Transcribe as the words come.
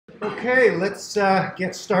Okay, let's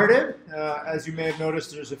get started. As you may have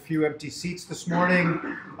noticed, there's a few empty seats this morning.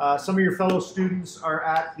 Some of your fellow students are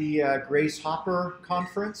at the Grace Hopper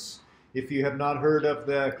Conference. If you have not heard of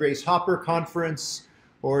the Grace Hopper Conference,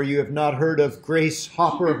 or you have not heard of Grace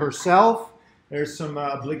Hopper herself, there's some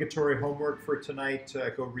obligatory homework for tonight.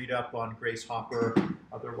 Go read up on Grace Hopper,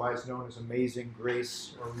 otherwise known as Amazing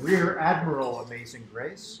Grace, or Rear Admiral Amazing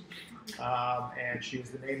Grace. And she is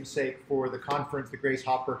the namesake for the conference, the Grace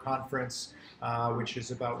Hopper Conference, which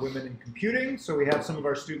is about women in computing. So we have some of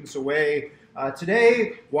our students away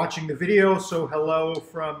today watching the video. So hello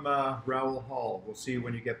from Rowell Hall. We'll see you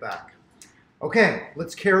when you get back. Okay,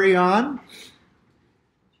 let's carry on.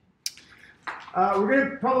 We're going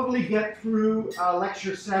to probably get through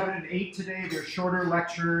lecture 7 and 8 today. They're shorter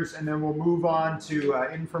lectures, and then we'll move on to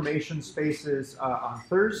information spaces on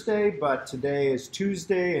Thursday. But today is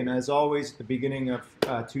Tuesday, and as always, at the beginning of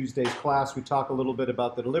Tuesday's class, we talk a little bit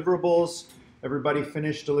about the deliverables. Everybody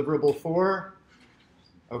finished deliverable 4?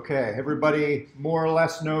 Okay, everybody more or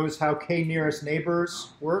less knows how k-nearest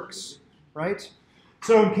neighbors works, right?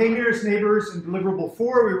 So in k-nearest neighbors in deliverable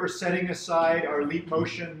 4, we were setting aside our leap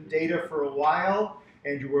motion data for a while,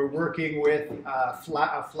 and you were working with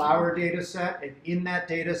a flower data set, and in that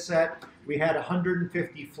data set, we had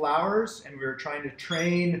 150 flowers, and we were trying to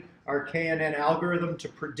train our KNN algorithm to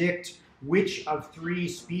predict which of 3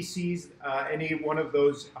 species any one of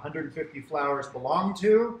those 150 flowers belong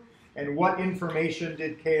to, and what information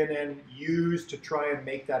did KNN use to try and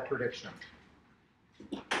make that prediction.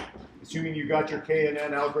 Assuming you got your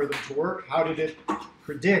KNN algorithm to work, how did it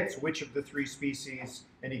predict which of the 3 species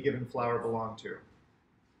any given flower belonged to?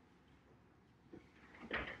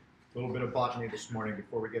 A little bit of botany this morning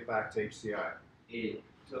before we get back to HCI. It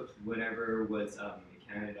took whatever was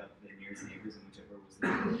it counted up the nearest neighbors, and whichever was the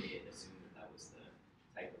majority, it assumed that was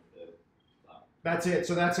the type of the flower. That's it.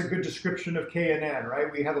 So that's a good description of KNN,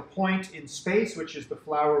 right? We have a point in space, which is the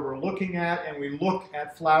flower we're looking at, and we look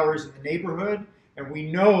at flowers in the neighborhood. And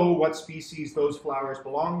we know what species those flowers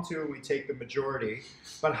belong to, and we take the majority.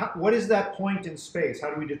 But what is that point in space?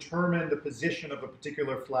 How do we determine the position of a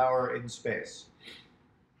particular flower in space?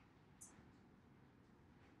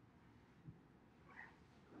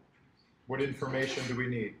 What information do we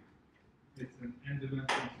need? It's an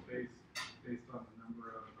n-dimensional space based on the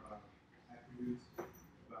number of attributes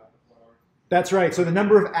about the flower. That's right. So the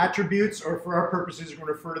number of attributes, or for our purposes, we're going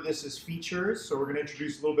to refer to this as features. So we're going to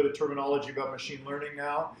introduce a little bit of terminology about machine learning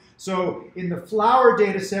now. So in the flower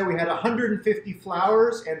data set, we had 150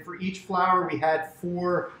 flowers, and for each flower, we had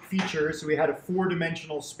 4 features. So we had a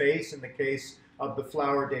 4-dimensional space in the case of the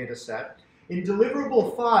flower data set. In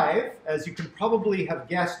deliverable 5, as you can probably have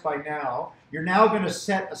guessed by now, you're now going to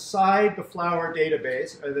set aside the flower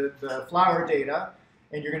database, the flower data,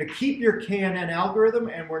 and you're going to keep your KNN algorithm,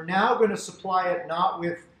 and we're now going to supply it not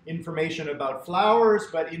with information about flowers,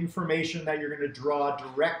 but information that you're going to draw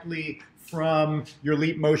directly from your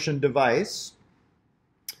leap motion device.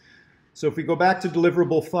 So if we go back to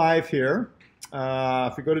deliverable 5 here,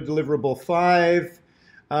 if we go to deliverable 5,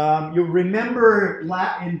 you'll remember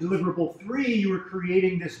in deliverable 3, you were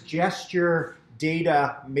creating this gesture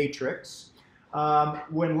data matrix.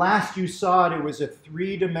 When last you saw it, it was a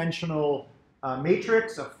 3-dimensional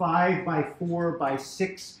matrix, a 5 by 4 by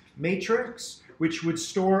 6 matrix, which would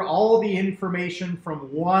store all the information from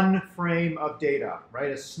one frame of data,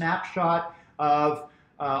 right? A snapshot of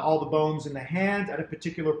all the bones in the hand at a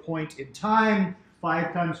particular point in time.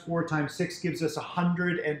 5 times 4 times 6 gives us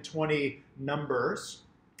 120 numbers.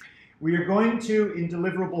 We are going to, in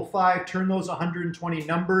deliverable 5, turn those 120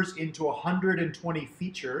 numbers into 120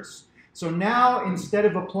 features. So now, instead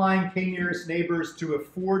of applying k-nearest neighbors to a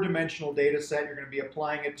 4-dimensional data set, you're going to be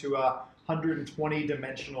applying it to a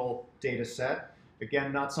 120-dimensional data set.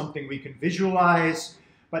 Again, not something we can visualize.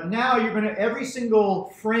 But now you're going to, every single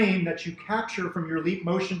frame that you capture from your leap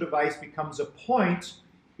motion device becomes a point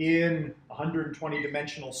in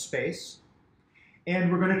 120-dimensional space.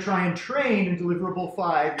 And we're going to try and train in deliverable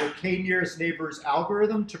 5 your k-nearest neighbors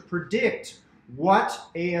algorithm to predict what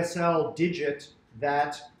ASL digit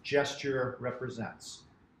that gesture represents.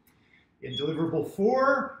 In deliverable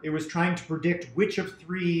 4, it was trying to predict which of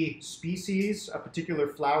 3 species a particular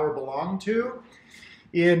flower belonged to.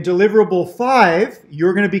 In deliverable 5,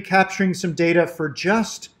 you're going to be capturing some data for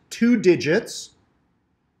just 2 digits.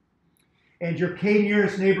 And your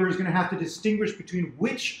k-nearest neighbor is going to have to distinguish between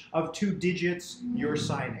which of 2 digits you're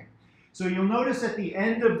assigning. So you'll notice at the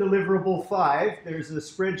end of deliverable 5, there's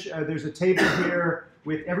a table here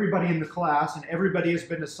with everybody in the class, and everybody has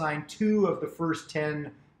been assigned 2 of the first 10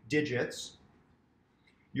 digits.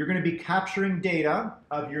 You're going to be capturing data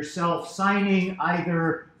of yourself signing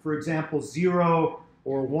either for example, 0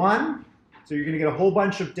 or 1. So you're going to get a whole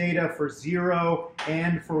bunch of data for 0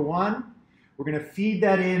 and for 1. We're going to feed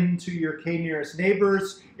that into your k-nearest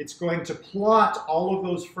neighbors. It's going to plot all of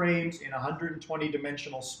those frames in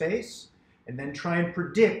 120-dimensional space, and then try and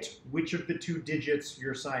predict which of the two digits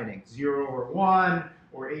you're assigning, 0 or 1,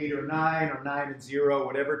 or 8 or 9, or 9 and 0,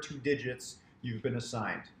 whatever two digits you've been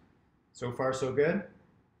assigned. So far, so good?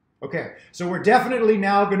 Okay, so we're definitely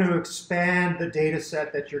now going to expand the data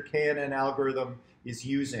set that your KNN algorithm is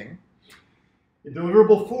using. In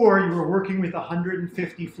deliverable 4, you were working with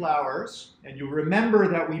 150 flowers, and you'll remember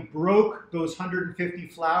that we broke those 150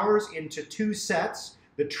 flowers into two sets.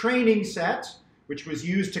 The training set, which was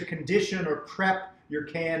used to condition or prep your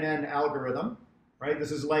KNN algorithm, right?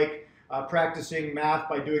 This is like practicing math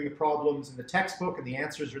by doing the problems in the textbook, and the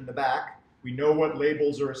answers are in the back. We know what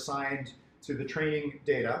labels are assigned to the training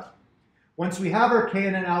data. Once we have our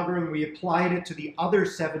KNN algorithm, we applied it to the other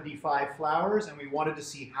 75 flowers, and we wanted to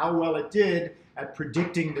see how well it did at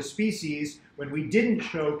predicting the species when we didn't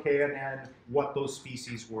show KNN what those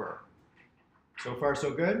species were. So far, so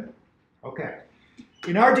good? Okay.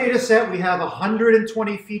 In our data set, we have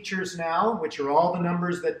 120 features now, which are all the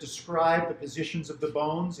numbers that describe the positions of the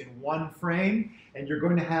bones in one frame, and you're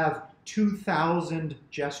going to have 2,000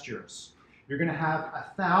 gestures. You're going to have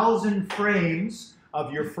 1,000 frames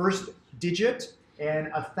of your first digit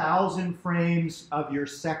and 1,000 frames of your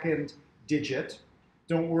second digit.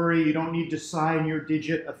 Don't worry, you don't need to sign your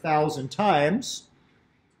digit 1,000 times.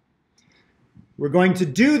 We're going to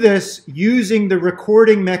do this using the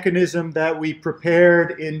recording mechanism that we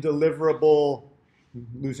prepared in deliverable, I'm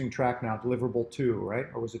losing track now, deliverable 2, right?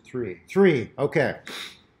 Or was it 3? 3, okay.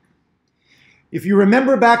 If you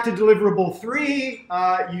remember back to deliverable 3,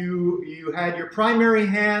 you had your primary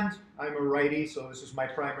hand. I'm a righty, so this is my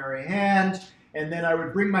primary hand. And then I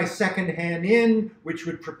would bring my second hand in, which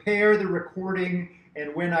would prepare the recording.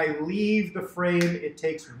 And when I leave the frame, it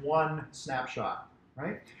takes one snapshot,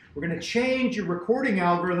 right? We're going to change your recording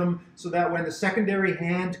algorithm so that when the secondary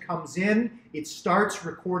hand comes in, it starts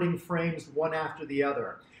recording frames one after the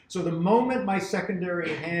other. So the moment my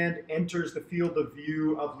secondary hand enters the field of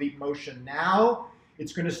view of Leap Motion now,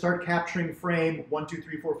 it's going to start capturing frame 1, 2,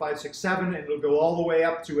 3, 4, 5, 6, 7, and it'll go all the way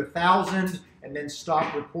up to 1,000 and then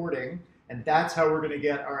stop recording. And that's how we're going to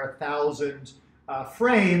get our 1,000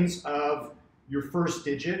 frames of your first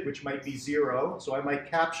digit, which might be 0. So I might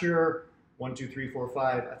capture 1, 2, 3, 4,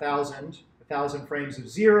 5, 1,000 frames of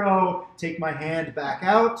 0, take my hand back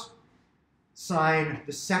out, sign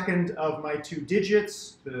the second of my two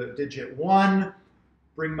digits, the digit 1,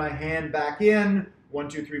 bring my hand back in, 1,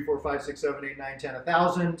 2, 3, 4, 5, 6, 7, 8, 9, 10,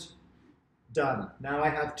 1,000, done. Now I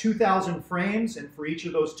have 2,000 frames, and for each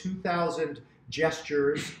of those 2,000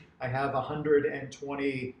 gestures, I have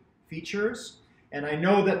 120 features. And I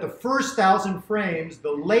know that the first 1,000 frames,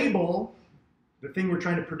 the label, the thing we're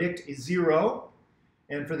trying to predict, is 0.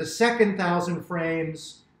 And for the second 1,000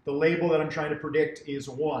 frames, the label that I'm trying to predict is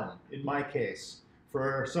 1, in my case.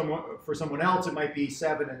 For someone else, it might be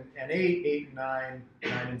 7 and 8, 8 and 9,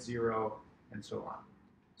 9 and 0, and so on.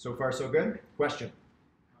 So far, so good? Question?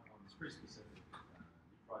 It's pretty specific. You probably went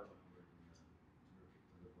over it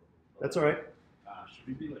in the That's all right. should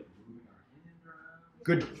we be like moving our hand around?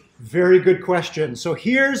 Good, very good question. So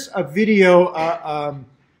here's a video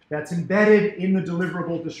that's embedded in the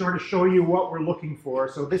deliverable to sort of show you what we're looking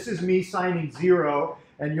for. So this is me signing 0,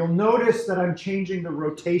 and you'll notice that I'm changing the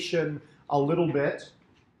rotation a little bit,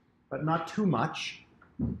 but not too much.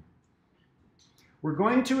 We're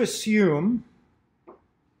going to assume,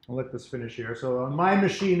 I'll let this finish here. So on my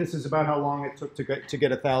machine, this is about how long it took to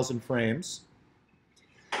get 1,000 frames.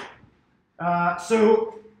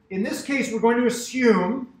 So in this case, we're going to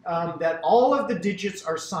assume that all of the digits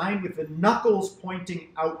are signed with the knuckles pointing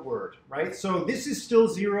outward, right? So this is still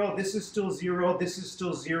 0, this is still 0, this is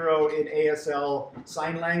still 0 in ASL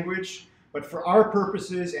sign language. But for our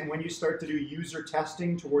purposes, and when you start to do user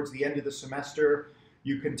testing towards the end of the semester,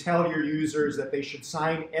 you can tell your users that they should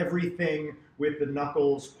sign everything with the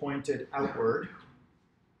knuckles pointed outward.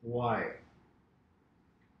 Why?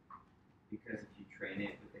 Because if you train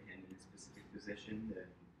it with the hand in a specific position, then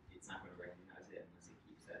it's not going to recognize it unless it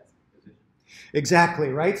keeps that position. Exactly,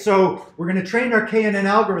 right? So we're going to train our KNN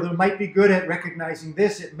algorithm. It might be good at recognizing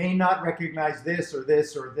this. It may not recognize this or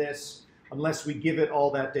this or this unless we give it all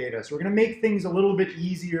that data. So we're going to make things a little bit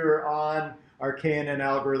easier on our KNN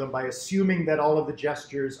algorithm by assuming that all of the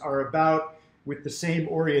gestures are about with the same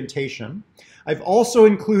orientation. I've also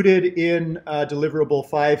included in deliverable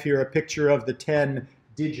 5 here a picture of the 10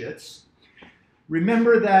 digits.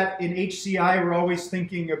 Remember that in HCI, we're always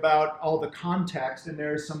thinking about all the context, and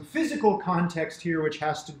there's some physical context here which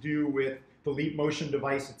has to do with the leap motion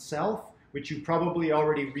device itself, which you probably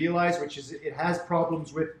already realize, which is it has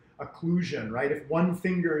problems with occlusion, right? If one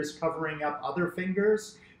finger is covering up other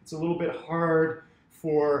fingers, it's a little bit hard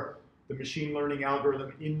for the machine learning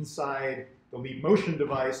algorithm inside the leap motion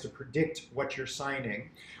device to predict what you're signing.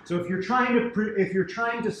 So if you're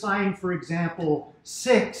trying to sign, for example,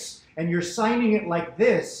 6, and you're signing it like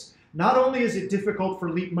this, not only is it difficult for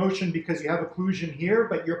leap motion because you have occlusion here,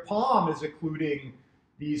 but your palm is occluding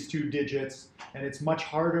these 2 digits, and it's much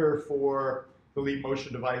harder for the leap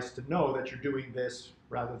motion device to know that you're doing this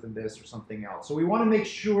rather than this or something else. So we want to make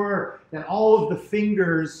sure that all of the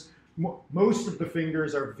fingers, most of the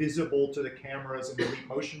fingers, are visible to the cameras in the leap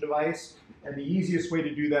motion device, and the easiest way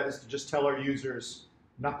to do that is to just tell our users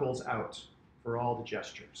knuckles out for all the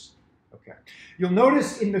gestures. Okay. You'll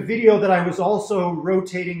notice in the video that I was also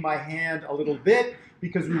rotating my hand a little bit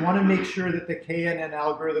because we want to make sure that the KNN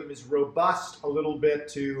algorithm is robust a little bit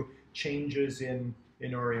to changes in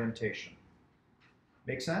orientation.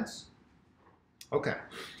 Make sense? Okay.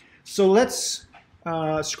 So let's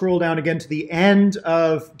scroll down again to the end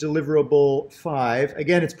of deliverable 5.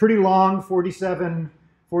 Again, it's pretty long, 47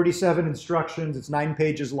 instructions. It's 9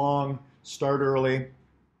 pages long. Start early.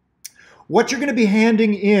 What you're going to be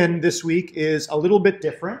handing in this week is a little bit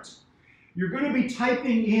different. You're going to be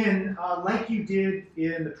typing in, like you did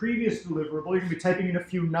in the previous deliverable, you're going to be typing in a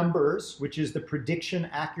few numbers, which is the prediction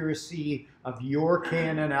accuracy of your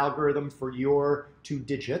KNN algorithm for your 2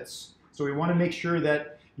 digits. So we want to make sure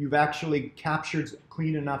that you've actually captured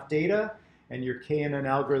clean enough data and your KNN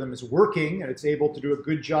algorithm is working and it's able to do a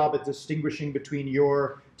good job at distinguishing between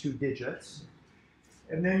your 2 digits.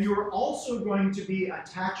 And then you're also going to be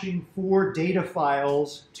attaching 4 data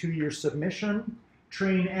files to your submission: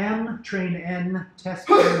 train M, train N, test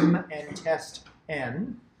M, and test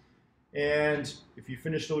N. And if you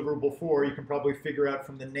finish deliverable 4, you can probably figure out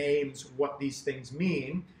from the names what these things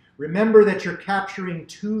mean. Remember that you're capturing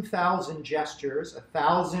 2,000 gestures,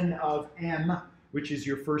 1,000 of M, which is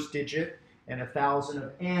your first digit, and 1,000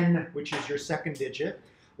 of N, which is your second digit.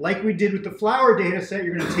 Like we did with the flower data set,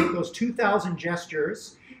 you're going to take those 2,000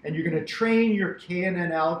 gestures and you're going to train your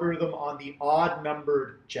KNN algorithm on the odd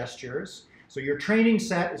numbered gestures. So your training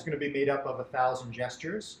set is going to be made up of 1,000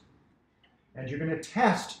 gestures. And you're going to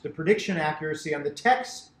test the prediction accuracy on the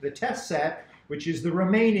test set, which is the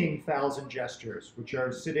remaining 1,000 gestures, which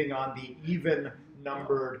are sitting on the even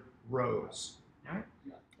numbered rows. All right?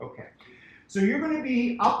 Okay. So you're going to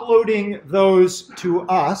be uploading those to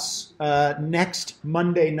us next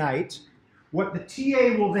Monday night. What the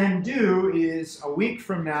TA will then do is a week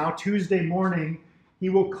from now, Tuesday morning, he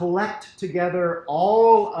will collect together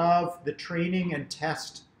all of the training and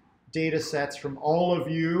test data sets from all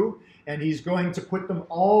of you, and he's going to put them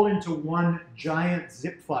all into one giant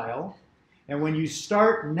zip file. And when you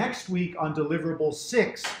start next week on deliverable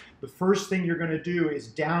 6, the first thing you're going to do is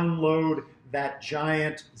download that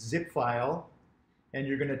giant zip file, and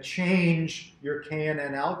you're going to change your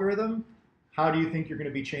KNN algorithm. How do you think you're going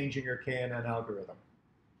to be changing your KNN algorithm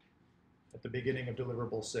at the beginning of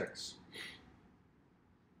deliverable 6?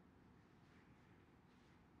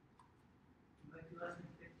 Like less than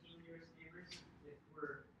 15 nearest neighbors, if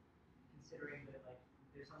we're considering that like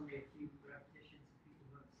there's only a few repetitions of people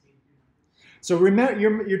who have the same 2 numbers. So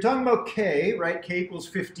remember, you're talking about K, right? K equals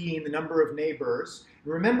 15, the number of neighbors.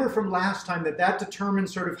 Remember from last time that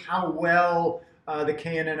determines sort of how well the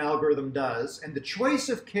KNN algorithm does. And the choice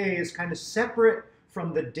of K is kind of separate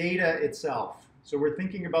from the data itself. So we're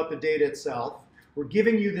thinking about the data itself. We're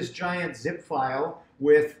giving you this giant zip file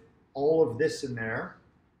with all of this in there.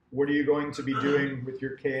 What are you going to be doing with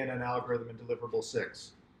your KNN algorithm in deliverable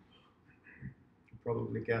 6? You can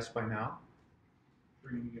probably guess by now.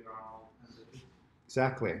 Training it on all 10 digits.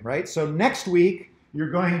 Exactly, right? So next week, you're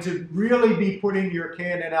going to really be putting your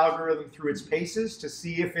KNN algorithm through its paces to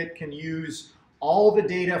see if it can use all the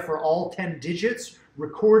data for all 10 digits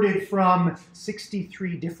recorded from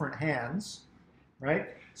 63 different hands,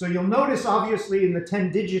 right? So you'll notice, obviously, in the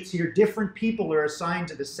 10 digits here, different people are assigned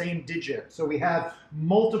to the same digit. So we have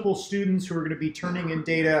multiple students who are going to be turning in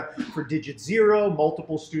data for digit 0,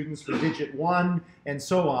 multiple students for digit 1, and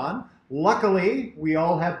so on. Luckily, we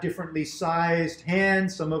all have differently sized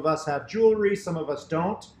hands. Some of us have jewelry, some of us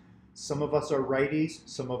don't. Some of us are righties,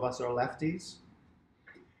 some of us are lefties.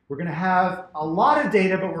 We're going to have a lot of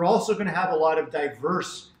data, but we're also going to have a lot of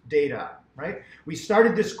diverse data, right? We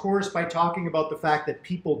started this course by talking about the fact that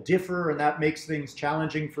people differ, and that makes things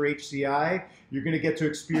challenging for HCI. You're going to get to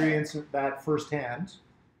experience that firsthand,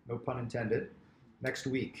 no pun intended, next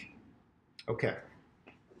week. Okay.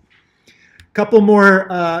 Couple more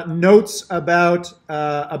notes about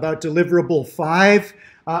deliverable 5.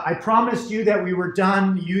 I promised you that we were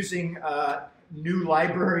done using new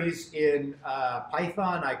libraries in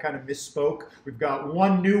Python. I kind of misspoke. We've got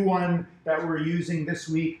one new one that we're using this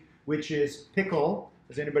week, which is Pickle.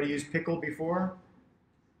 Has anybody used Pickle before?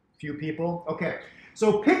 Few people? Okay.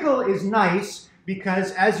 So Pickle is nice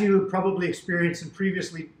because, as you probably experienced in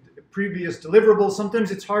previous deliverables,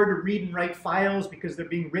 sometimes it's hard to read and write files because they're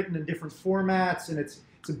being written in different formats, and it's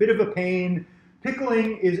a bit of a pain.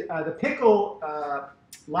 Pickling is the Pickle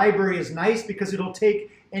library is nice because it'll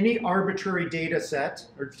take any arbitrary data set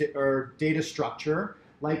or data structure,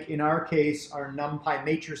 like in our case, our NumPy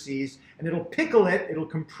matrices, and it'll pickle it, it'll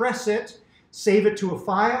compress it, save it to a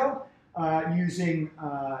file using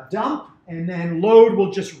dump, and then load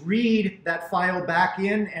will just read that file back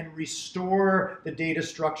in and restore the data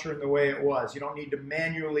structure in the way it was. You don't need to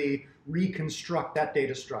manually reconstruct that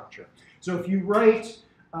data structure. So if you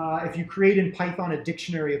create in Python a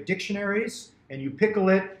dictionary of dictionaries, and you pickle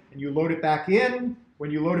it, and you load it back in, when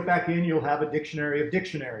you load it back in, you'll have a dictionary of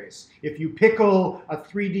dictionaries. If you pickle a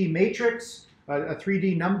 3D matrix, a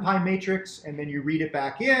 3D NumPy matrix, and then you read it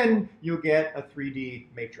back in, you'll get a 3D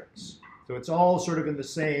matrix. So it's all sort of in the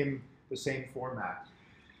same format.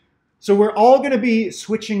 So we're all going to be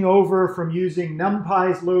switching over from using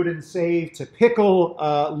NumPy's load and save to Pickle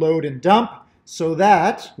load and dump, so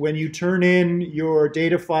that when you turn in your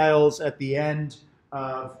data files at the end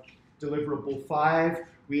of deliverable 5,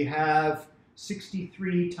 we have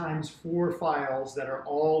 63 times 4 files that are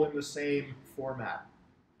all in the same format.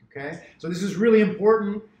 Okay, so this is really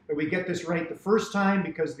important that we get this right the first time,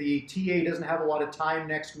 because the TA doesn't have a lot of time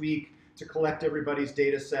next week to collect everybody's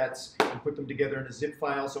data sets and put them together in a zip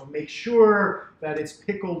file. So make sure that it's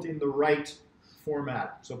pickled in the right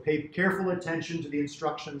format. So pay careful attention to the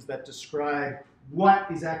instructions that describe what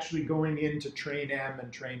is actually going into train M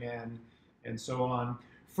and train N and so on.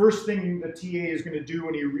 First thing the TA is going to do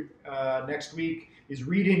when you next week is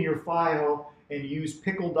read in your file and use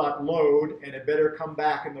pickle.load, and it better come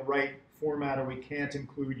back in the right format or we can't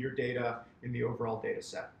include your data in the overall data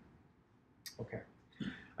set. Okay.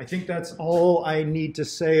 I think that's all I need to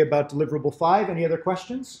say about deliverable 5. Any other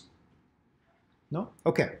questions? No?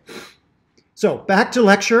 Okay. So back to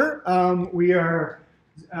lecture. We are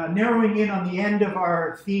narrowing in on the end of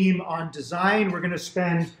our theme on design. We're going to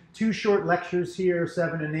spend 2 short lectures here,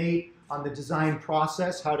 7 and 8, on the design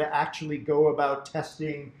process, how to actually go about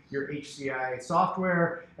testing your HCI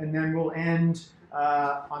software. And then we'll end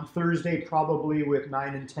on Thursday probably with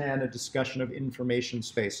 9 and 10, a discussion of information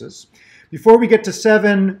spaces. Before we get to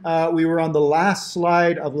 7, we were on the last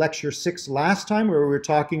slide of lecture 6 last time, where we were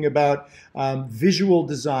talking about visual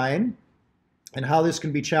design and how this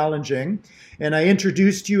can be challenging. And I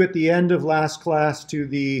introduced you at the end of last class to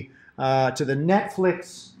the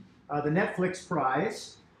Netflix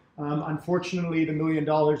prize. Unfortunately, the $1 million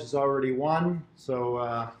is already won,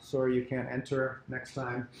 so sorry you can't enter next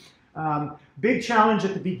time. Big challenge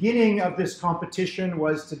at the beginning of this competition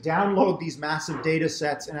was to download these massive data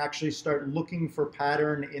sets and actually start looking for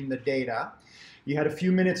pattern in the data. You had a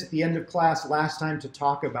few minutes at the end of class last time to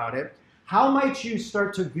talk about it. How might you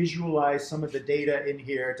start to visualize some of the data in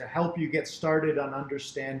here to help you get started on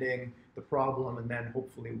understanding the problem and then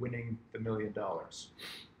hopefully winning the $1 million?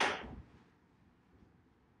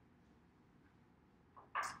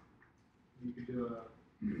 You could do a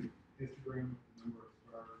histogram of the number of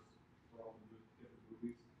stars for all the different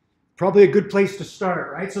movies. Probably a good place to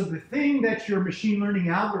start, right? So the thing that your machine learning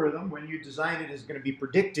algorithm, when you design it, is going to be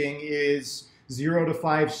predicting is 0 to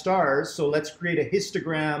 5 stars. So let's create a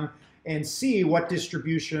histogram and see what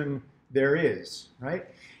distribution there is, right?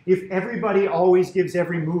 If everybody always gives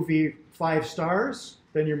every movie 5 stars,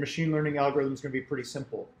 then your machine learning algorithm is going to be pretty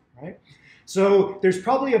simple, right? So there's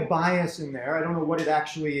probably a bias in there. I don't know what it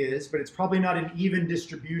actually is, but it's probably not an even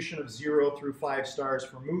distribution of 0 through 5 stars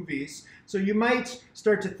for movies. So you might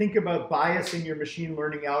start to think about biasing your machine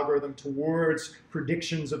learning algorithm towards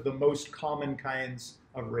predictions of the most common kinds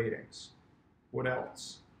of ratings. What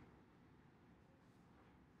else?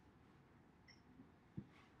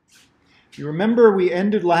 You remember we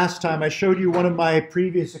ended last time, I showed you one of my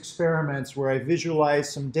previous experiments where I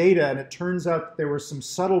visualized some data, and it turns out that there were some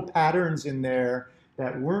subtle patterns in there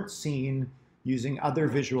that weren't seen using other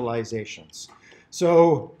visualizations.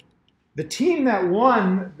 So the team that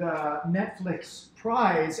won the Netflix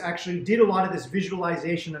prize actually did a lot of this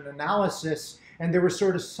visualization and analysis, and there were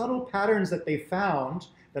sort of subtle patterns that they found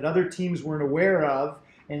that other teams weren't aware of.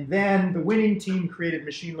 And then the winning team created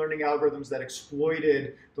machine learning algorithms that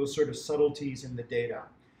exploited those sort of subtleties in the data.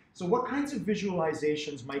 So what kinds of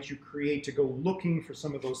visualizations might you create to go looking for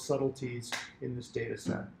some of those subtleties in this data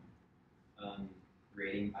set?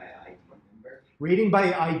 Rating by ID number. Rating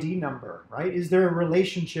by ID number, right? Is there a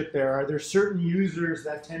relationship there? Are there certain users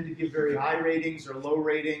that tend to give very high ratings or low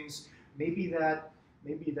ratings? Maybe that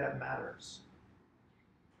matters.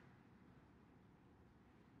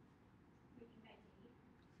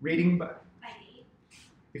 Rating by ID.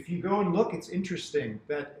 If you go and look, it's interesting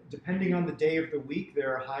that depending on the day of the week,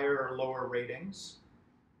 there are higher or lower ratings.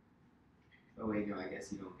 Oh wait, no, I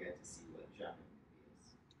guess you don't get to see what genre it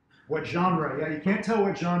is. What genre? Yeah, you can't tell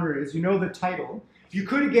what genre it is. You know the title. You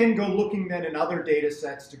could again go looking then in other data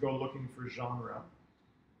sets to go looking for genre.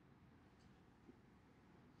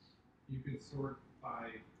 You could sort by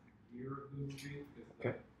year of the movie, because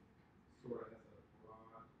Okay. that sort of has a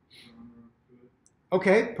broad genre to it.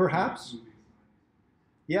 Okay, perhaps. Movies,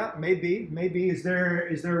 Yeah, maybe. Is there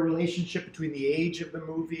a relationship between the age of the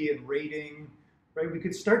movie and rating? Right, we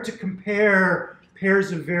could start to compare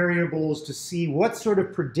pairs of variables to see what sort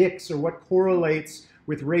of predicts or what correlates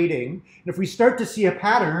with rating. And if we start to see a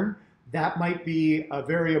pattern, that might be a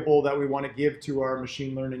variable that we want to give to our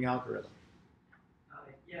machine learning algorithm.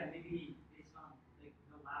 Yeah, maybe based on like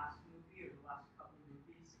the last movie or the last couple of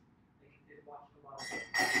movies, like if they watched a lot of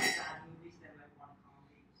sad movies, they might want a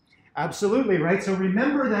comedy. Absolutely, right? So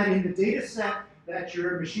remember that in the data set that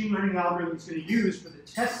your machine learning algorithm is going to use for the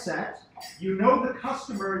test set, you know the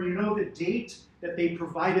customer, you know the date that they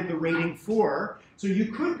provided the rating for. So you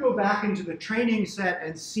could go back into the training set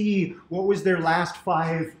and see what was their last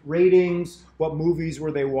 5 ratings, what movies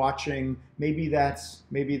were they watching. Maybe that's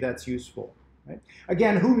useful. Right?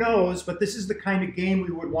 Again, who knows, but this is the kind of game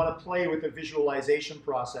we would want to play with a visualization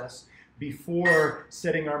process before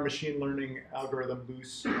setting our machine learning algorithm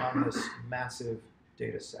loose on this massive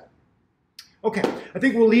data set. Okay, I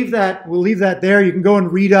think we'll leave that there. You can go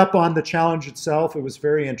and read up on the challenge itself. It was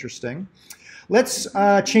very interesting. Let's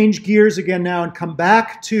change gears again now and come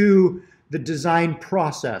back to the design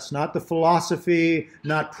process, not the philosophy,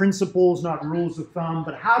 not principles, not rules of thumb,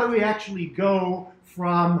 but how do we actually go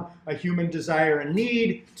from a human desire and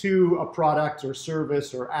need to a product or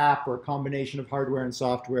service or app or a combination of hardware and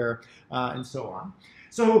software and so on.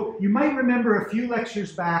 So you might remember a few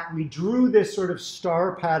lectures back, we drew this sort of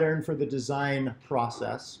star pattern for the design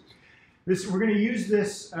process. We're going to use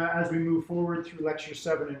this as we move forward through lecture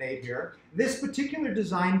 7 and 8 here. This particular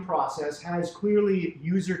design process has clearly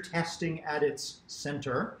user testing at its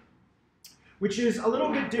center, which is a little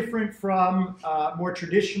bit different from more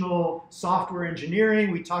traditional software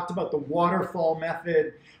engineering. We talked about the waterfall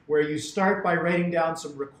method, where you start by writing down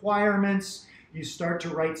some requirements, you start to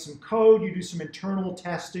write some code, you do some internal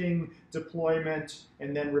testing, deployment,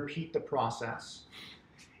 and then repeat the process.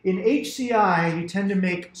 In HCI, you tend to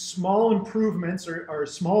make small improvements or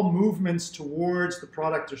small movements towards the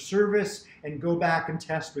product or service and go back and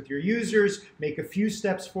test with your users, make a few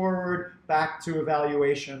steps forward, back to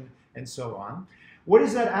evaluation, and so on. What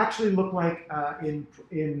does that actually look like in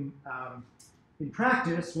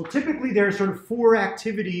practice? Well, typically there are sort of 4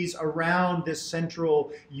 activities around this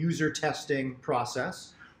central user testing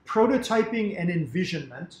process. Prototyping and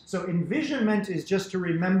envisionment. So envisionment is just to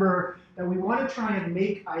remember that we want to try and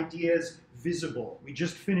make ideas visible. We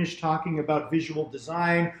just finished talking about visual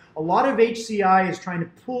design. A lot of HCI is trying to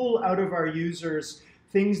pull out of our users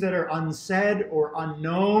things that are unsaid or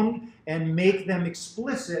unknown and make them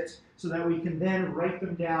explicit so that we can then write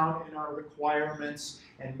them down in our requirements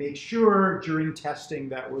and make sure during testing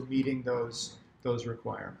that we're meeting those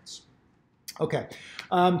requirements. Okay,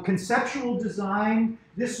 conceptual design.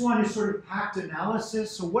 This one is sort of packed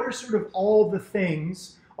analysis. So what are sort of all the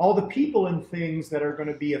things, all the people and things that are going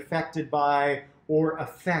to be affected by or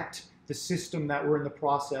affect the system that we're in the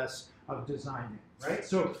process of designing, right?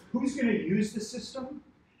 So who's going to use the system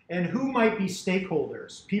and who might be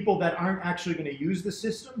stakeholders, people that aren't actually going to use the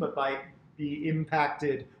system but might be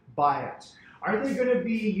impacted by it. Are they going to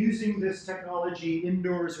be using this technology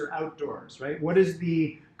indoors or outdoors, right? What is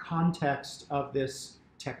the context of this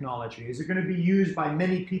technology? Is it going to be used by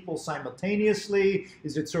many people simultaneously?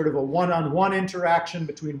 Is it sort of a one-on-one interaction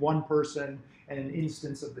between one person and an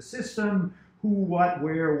instance of the system? Who, what,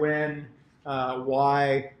 where, when,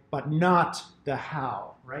 why, but not the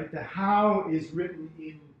how, right? The how is written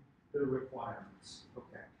in the requirements.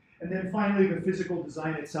 Okay. And then finally, the physical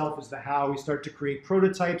design itself is the how. We start to create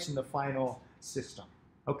prototypes in the final system.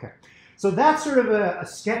 Okay. So that's sort of a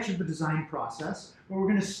sketch of the design process. But we're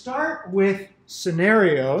going to start with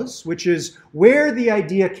scenarios, which is where the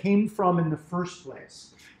idea came from in the first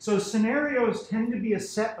place. So scenarios tend to be a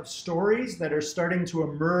set of stories that are starting to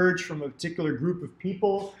emerge from a particular group of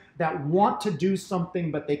people that want to do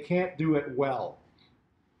something, but they can't do it well.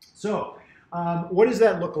 So what does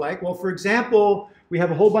that look like? Well, for example, we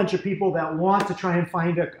have a whole bunch of people that want to try and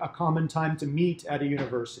find a common time to meet at a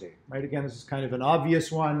university, right? Again, this is kind of an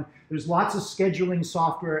obvious one. There's lots of scheduling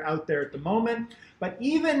software out there at the moment, but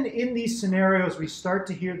even in these scenarios, we start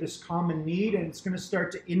to hear this common need, and it's going to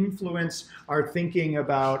start to influence our thinking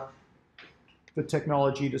about the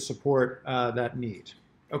technology to support that need.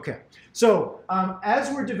 Okay, so as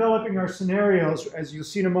we're developing our scenarios, as you'll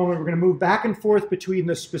see in a moment, we're going to move back and forth between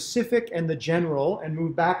the specific and the general, and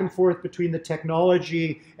move back and forth between the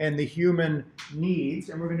technology and the human needs.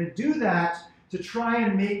 And we're going to do that to try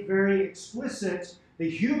and make very explicit the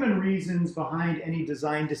human reasons behind any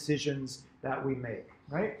design decisions that we make,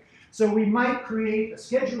 right? So we might create a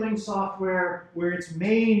scheduling software where its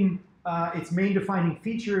main defining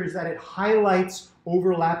feature is that it highlights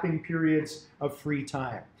overlapping periods of free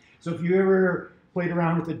time. So if you ever played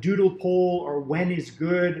around with a doodle poll or when is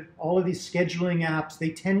good, all of these scheduling apps, they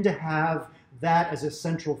tend to have that as a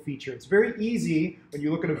central feature. It's very easy when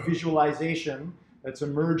you look at a visualization that's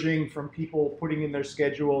emerging from people putting in their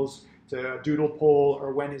schedules to doodle poll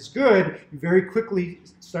or when is good, you very quickly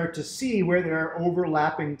start to see where there are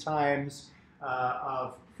overlapping times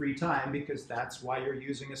of free time, because that's why you're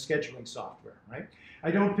using a scheduling software, right? I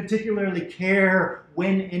don't particularly care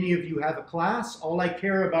when any of you have a class. All I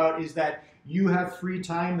care about is that you have free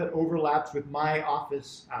time that overlaps with my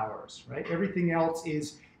office hours, right? Everything else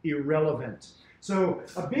is irrelevant. So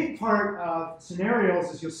a big part of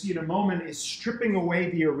scenarios, as you'll see in a moment, is stripping away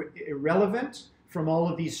the irrelevant from all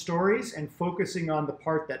of these stories and focusing on the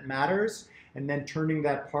part that matters, and then turning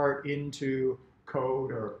that part into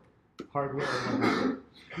code or hardware or whatever.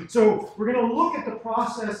 So we're going to look at the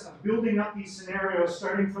process of building up these scenarios,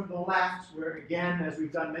 starting from the left, where again, as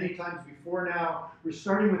we've done many times before now, we're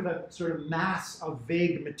starting with a sort of mass of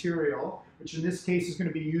vague material, which in this case is going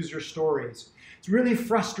to be user stories. It's really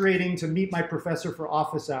frustrating to meet my professor for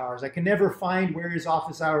office hours. I can never find where his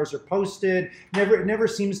office hours are posted. It never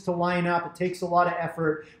seems to line up. It takes a lot of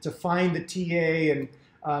effort to find the TA and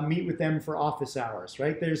meet with them for office hours,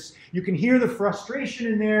 right? You can hear the frustration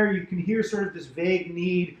in there. You can hear sort of this vague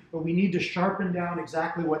need, but we need to sharpen down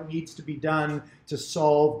exactly what needs to be done to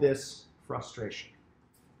solve this frustration.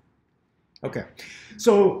 Okay,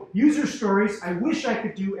 so user stories, I wish I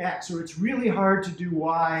could do X, or it's really hard to do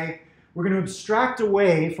Y. We're going to abstract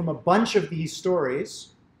away from a bunch of these stories,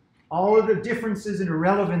 all of the differences and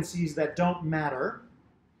irrelevancies that don't matter.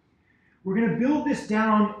 We're going to build this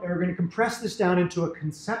down, or we're going to compress this down into a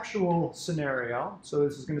conceptual scenario. So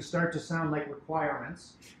this is going to start to sound like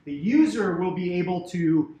requirements. The user will be able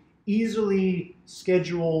to easily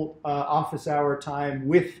schedule office hour time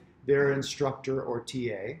with their instructor or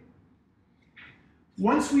TA.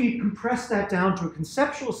 Once we compress that down to a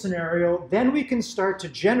conceptual scenario, then we can start to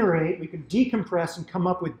generate, we can decompress and come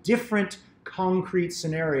up with different concrete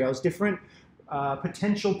scenarios, different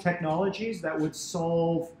potential technologies that would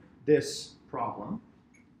solve this problem.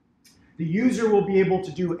 The user will be able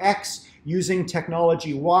to do X using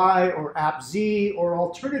technology Y or app Z, or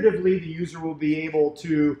alternatively, the user will be able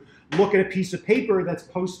to look at a piece of paper that's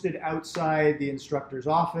posted outside the instructor's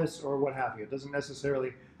office or what have you. It doesn't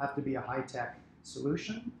necessarily have to be a high-tech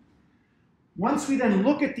solution. Once we then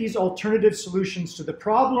look at these alternative solutions to the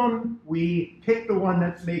problem, we pick the one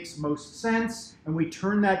that makes most sense, and we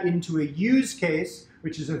turn that into a use case,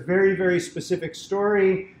 which is a very, very specific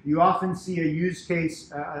story. You often see a use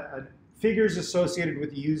case, figures associated with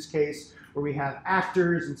the use case, where we have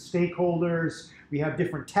actors and stakeholders, we have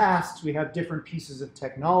different tasks, we have different pieces of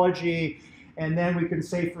technology, and then we can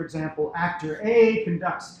say, for example, actor A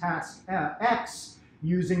conducts task X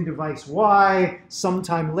using device Y.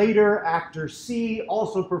 Sometime later, actor C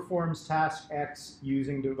also performs task X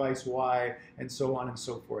using device Y, and so on and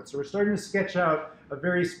so forth. So we're starting to sketch out a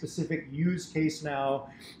very specific use case now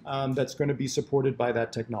that's going to be supported by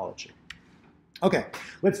that technology. Okay,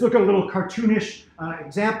 let's look at a little cartoonish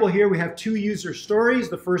example here. We have two user stories.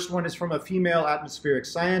 The first one is from a female atmospheric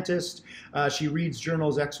scientist. She reads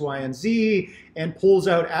journals X, Y, and Z and pulls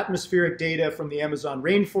out atmospheric data from the Amazon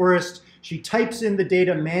rainforest. She types in the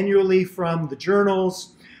data manually from the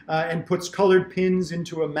journals and puts colored pins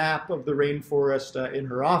into a map of the rainforest in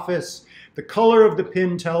her office. The color of the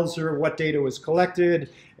pin tells her what data was collected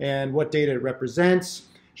and what data it represents.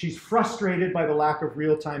 She's frustrated by the lack of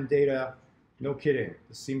real-time data. No kidding.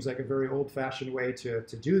 This seems like a very old-fashioned way to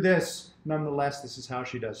do this. Nonetheless, this is how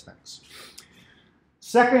she does things.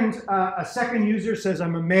 A second user says,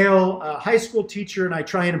 I'm a male high school teacher and I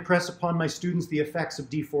try and impress upon my students the effects of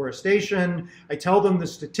deforestation. I tell them the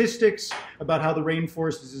statistics about how the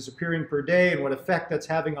rainforest is disappearing per day and what effect that's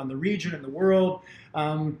having on the region and the world.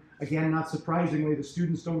 Again, not surprisingly, the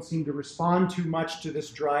students don't seem to respond too much to this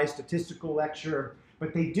dry statistical lecture,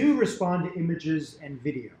 but they do respond to images and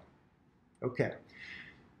video. Okay.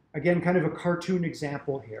 Again, kind of a cartoon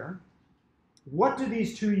example here. What do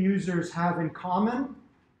these two users have in common?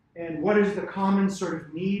 And what is the common sort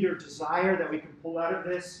of need or desire that we can pull out of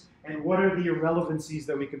this? And what are the irrelevancies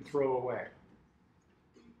that we can throw away?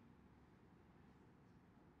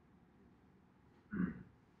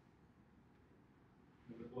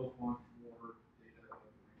 They both want more data about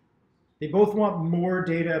the rainforest. They both want more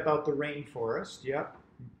data about the rainforest. Yep.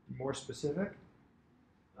 More specific.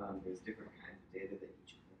 There's different kinds of data that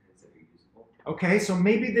each of them consider useful. Okay, so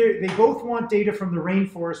maybe they both want data from the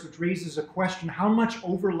rainforest, which raises a question: how much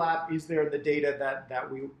overlap is there in the data that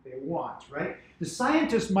they want, right? The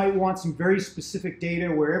scientists might want some very specific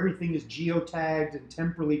data where everything is geotagged and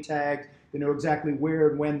temporally tagged. They know exactly where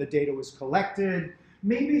and when the data was collected.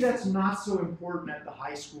 Maybe that's not so important at the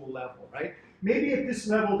high school level, right? Maybe at this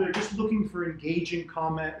level, they're just looking for engaging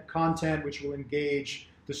content which will engage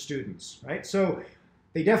the students, right? So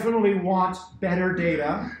they definitely want better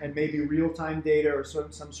data and maybe real-time data or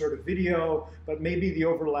some sort of video, but maybe the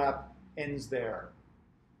overlap ends there.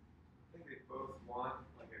 I think they both want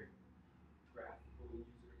like a graphical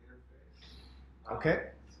user interface. Okay.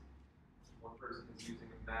 One person is using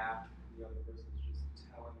a map, the other person is just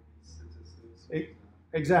telling these statistics.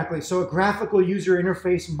 Exactly. So a graphical user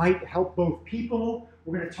interface might help both people.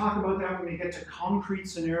 We're going to talk about that when we get to concrete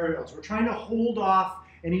scenarios. We're trying to hold off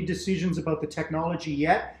any decisions about the technology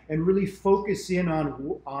yet and really focus in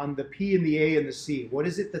on the P and the A and the C. What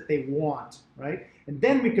is it that they want, right? And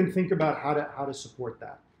then we can think about how to support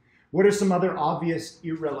that. What are some other obvious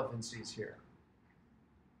irrelevancies here?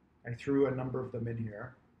 I threw a number of them in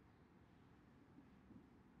here.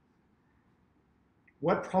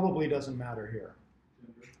 What probably doesn't matter here?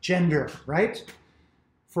 Gender, right?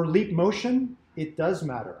 For Leap Motion, it does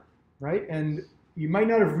matter, right? And you might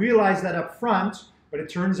not have realized that up front, but it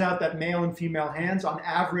turns out that male and female hands on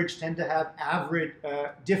average tend to have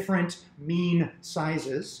different mean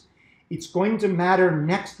sizes. It's going to matter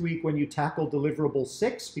next week when you tackle deliverable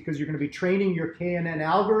 6 because you're going to be training your KNN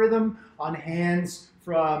algorithm on hands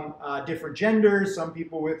from different genders, some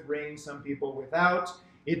people with rings, some people without.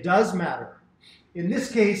 It does matter. In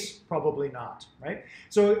this case, probably not, right?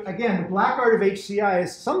 So again, the black art of HCI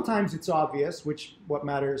is sometimes it's obvious what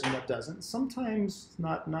matters and what doesn't. Sometimes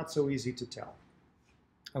not so easy to tell.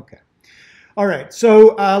 Okay. All right,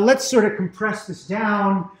 so let's sort of compress this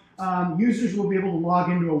down. Users will be able to log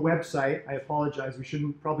into a website. I apologize,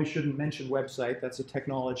 we probably shouldn't mention website. That's a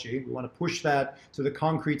technology. We want to push that to the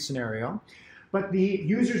concrete scenario. But the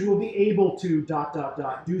users will be able to ...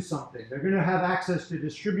 do something. They're going to have access to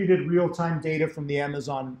distributed real-time data from the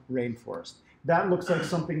Amazon rainforest. That looks like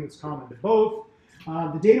something that's common to both.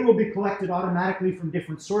 The data will be collected automatically from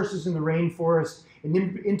different sources in the rainforest and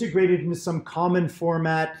integrated into some common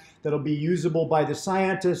format that'll be usable by the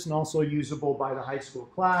scientists and also usable by the high school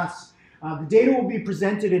class. The data will be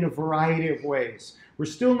presented in a variety of ways. We're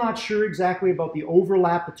still not sure exactly about the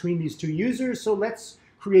overlap between these two users, so let's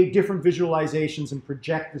create different visualizations and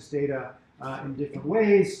project this data in different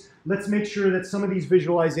ways. Let's make sure that some of these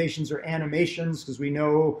visualizations are animations because we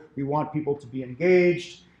know we want people to be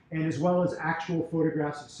engaged, and as well as actual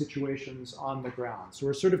photographs of situations on the ground. So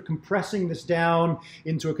we're sort of compressing this down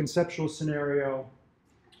into a conceptual scenario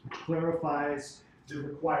which clarifies the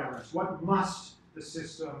requirements. What must the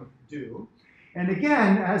system do? And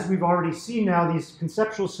again, as we've already seen now, these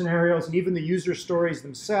conceptual scenarios and even the user stories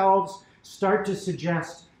themselves start to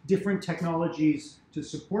suggest different technologies to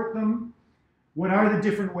support them. What are the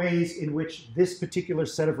different ways in which this particular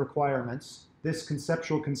set of requirements, this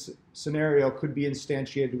conceptual scenario, could be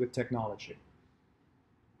instantiated with technology?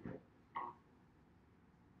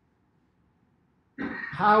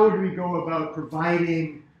 How would we go about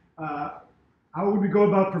providing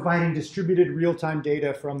distributed real-time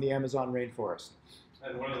data from the Amazon rainforest?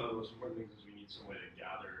 And one of the most important things is we need some way to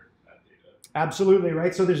gather that data. Absolutely,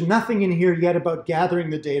 right? So there's nothing in here yet about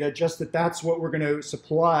gathering the data, just that that's what we're going to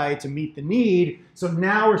supply to meet the need. So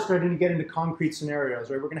now we're starting to get into concrete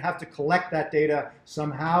scenarios, right? We're going to have to collect that data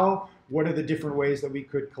somehow. What are the different ways that we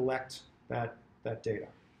could collect that data?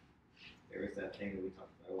 There was that thing that we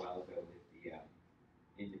talked about a while ago with the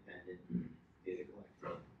independent data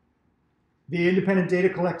collecting. The independent data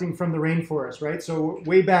collecting from the rainforest, right? So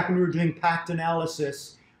way back when we were doing packed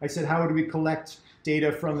analysis, I said, how would we collect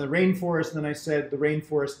data from the rainforest, and then I said the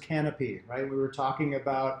rainforest canopy, right? We were talking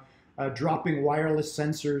about dropping wireless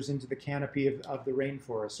sensors into the canopy of the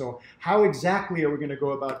rainforest. So how exactly are we going to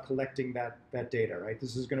go about collecting that data, right?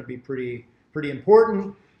 This is going to be pretty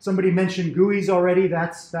important. Somebody mentioned GUIs already.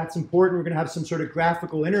 That's important. We're going to have some sort of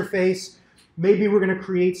graphical interface. Maybe we're going to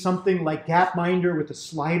create something like Gapminder with a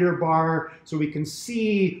slider bar so we can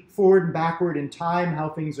see forward and backward in time how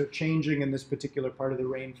things are changing in this particular part of the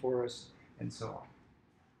rainforest and so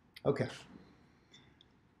on. Okay.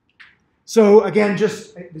 So again,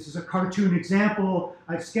 this is a cartoon example.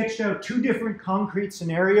 I've sketched out two different concrete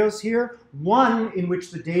scenarios here. One in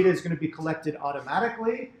which the data is going to be collected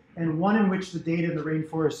automatically, and one in which the data in the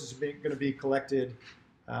rainforest is going to be collected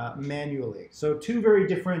manually. So two very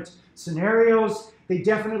different scenarios. They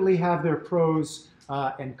definitely have their pros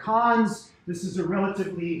and cons. This is a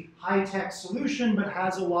relatively high-tech solution, but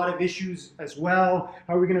has a lot of issues as well.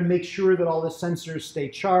 How are we going to make sure that all the sensors stay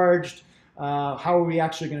charged? How are we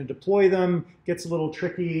actually going to deploy them? Gets a little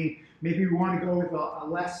tricky. Maybe we want to go with a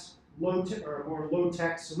less low-tech or a more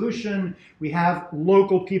low-tech solution. We have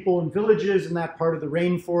local people in villages in that part of the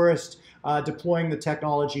rainforest deploying the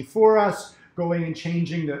technology for us, going and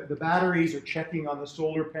changing the batteries or checking on the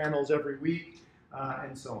solar panels every week,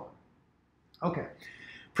 and so on. Okay.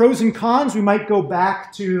 Pros and cons, we might go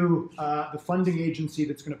back to the funding agency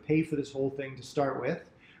that's going to pay for this whole thing to start with.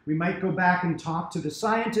 We might go back and talk to the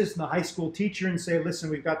scientist and the high school teacher and say, listen,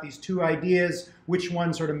 we've got these two ideas. Which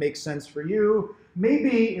one sort of makes sense for you?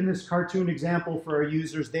 Maybe in this cartoon example for our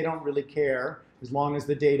users, they don't really care as long as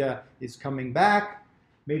the data is coming back.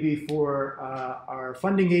 Maybe for our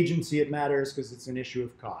funding agency, it matters because it's an issue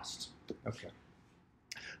of cost. Okay.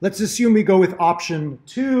 Let's assume we go with option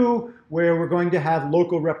 2, where we're going to have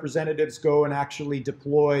local representatives go and actually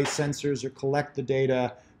deploy sensors or collect the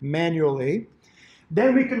data manually.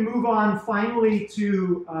 Then we can move on finally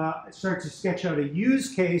to start to sketch out a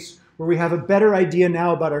use case where we have a better idea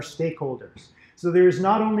now about our stakeholders. So there's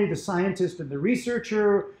not only the scientist and the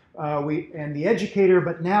researcher and the educator,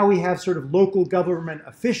 but now we have sort of local government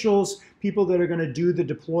officials, people that are going to do the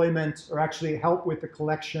deployment or actually help with the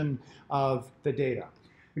collection of the data.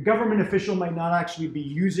 The government official might not actually be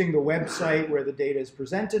using the website where the data is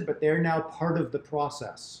presented, but they're now part of the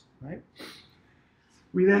process, right?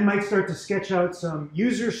 We then might start to sketch out some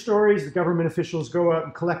user stories. The government officials go out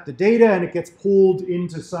and collect the data, and it gets pulled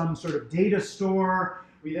into some sort of data store.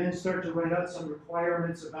 We then start to write out some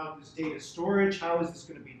requirements about this data storage. How is this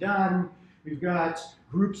going to be done? We've got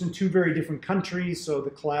groups in two very different countries, so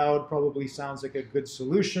the cloud probably sounds like a good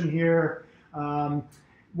solution here.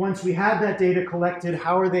 Once we have that data collected,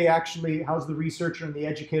 how's the researcher and the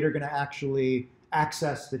educator going to actually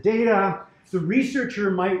access the data? The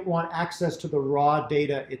researcher might want access to the raw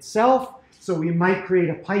data itself, so we might create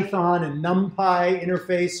a Python and NumPy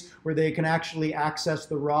interface where they can actually access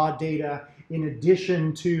the raw data in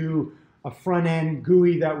addition to a front-end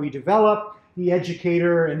GUI that we develop. The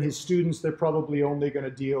educator and his students, they're probably only going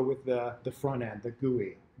to deal with the front end, the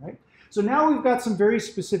GUI, right? So now we've got some very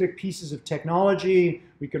specific pieces of technology.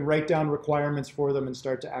 We can write down requirements for them and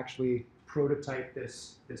start to actually prototype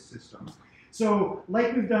this system. So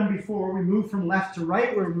like we've done before, we move from left to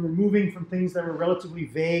right, where we were moving from things that were relatively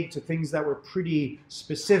vague to things that were pretty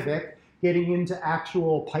specific, getting into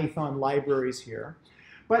actual Python libraries here.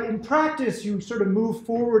 But in practice, you sort of move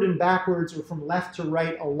forward and backwards or from left to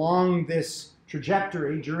right along this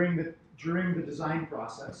trajectory during the design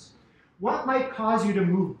process. What might cause you to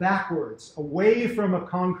move backwards, away from a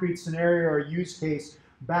concrete scenario or use case,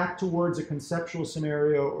 back towards a conceptual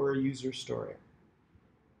scenario or a user story?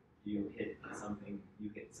 You hit some kind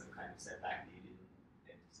of setback that you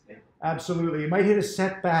didn't anticipate. Absolutely. You might hit a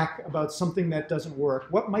setback about something that doesn't work.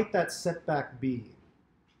 What might that setback be?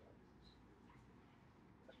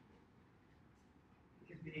 It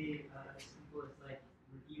could be as simple as like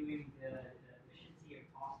reviewing the efficiency or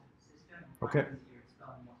cost of the system and Okay. finding you're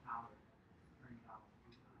expelling more power.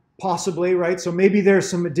 Possibly, right? So maybe there's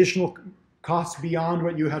some additional costs beyond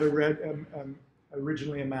what you had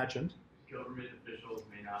originally imagined. Government officials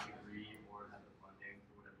may not agree or have the funding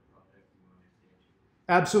for whatever project you want to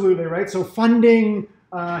engage. Absolutely, right? So funding,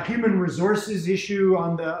 human resources issue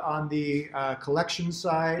on the collection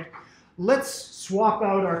side. Let's swap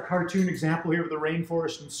out our cartoon example here of the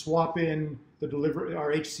rainforest and swap in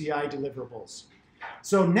our HCI deliverables.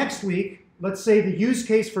 So next week, let's say the use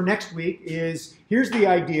case for next week is, here's the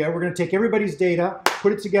idea. We're going to take everybody's data,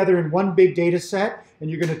 put it together in one big data set, and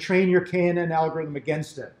you're going to train your KNN algorithm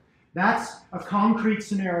against it. That's a concrete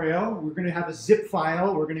scenario. We're going to have a zip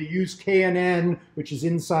file. We're going to use KNN, which is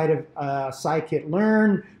inside of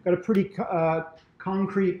scikit-learn. Got a pretty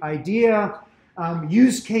concrete idea.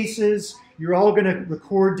 Use cases, you're all going to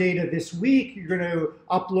record data this week. You're going to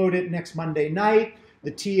upload it next Monday night.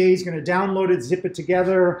 The TA is going to download it, zip it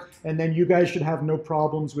together, and then you guys should have no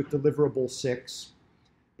problems with deliverable 6.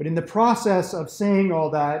 But in the process of saying all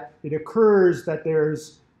that, it occurs that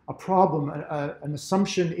there's a problem, an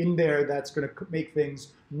assumption in there that's going to make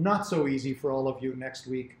things not so easy for all of you next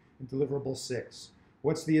week in deliverable 6.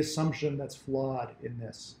 What's the assumption that's flawed in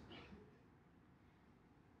this?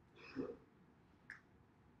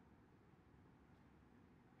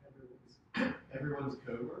 Everyone's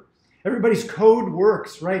code works. Everybody's code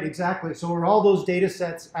works, right? Exactly. So are all those data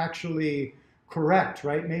sets actually correct,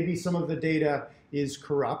 right? Maybe some of the data is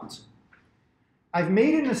corrupt. I've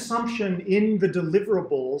made an assumption in the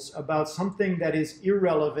deliverables about something that is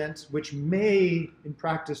irrelevant, which may, in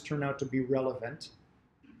practice, turn out to be relevant.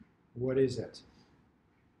 What is it?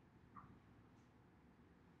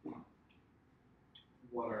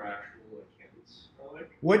 What our actual accounts are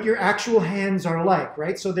like. What your actual hands are like,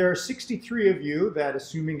 right? So there are 63 of you that,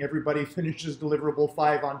 assuming everybody finishes deliverable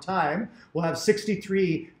 5 on time, will have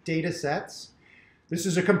 63 data sets. This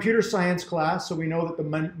is a computer science class, so we know that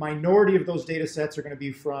the minority of those data sets are going to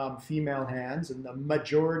be from female hands, and the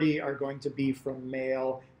majority are going to be from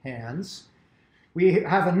male hands. We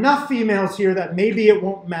have enough females here that maybe it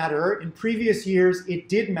won't matter. In previous years, it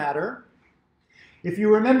did matter. If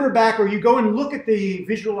you remember back, or you go and look at the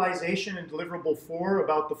visualization in deliverable 4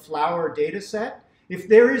 about the flower data set, if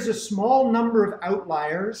there is a small number of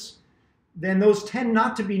outliers, then those tend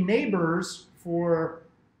not to be neighbors for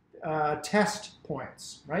test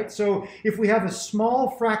points, right? So if we have a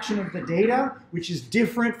small fraction of the data, which is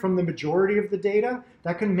different from the majority of the data,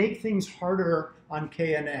 that can make things harder on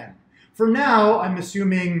KNN. For now, I'm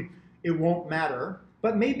assuming it won't matter,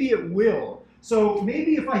 but maybe it will. So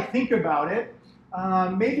maybe if I think about it,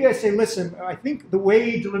 maybe I say, listen, I think the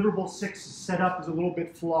way deliverable 6 is set up is a little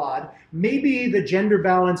bit flawed. Maybe the gender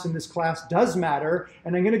balance in this class does matter,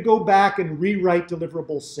 and I'm going to go back and rewrite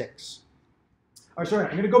deliverable 6. I'm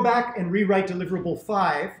going to go back and rewrite deliverable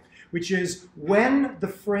 5, which is when the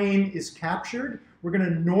frame is captured, we're going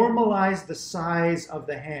to normalize the size of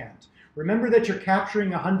the hand. Remember that you're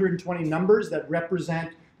capturing 120 numbers that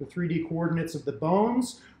represent the 3D coordinates of the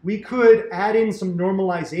bones. We could add in some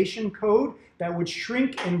normalization code that would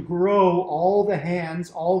shrink and grow all the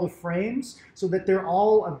hands, all the frames, so that they're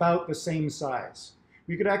all about the same size.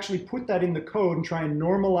 We could actually put that in the code and try and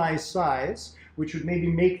normalize size, which would maybe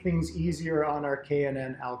make things easier on our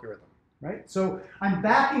KNN algorithm, right? So I'm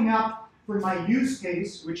backing up for my use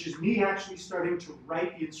case, which is me actually starting to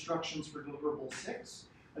write the instructions for deliverable 6,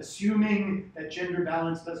 assuming that gender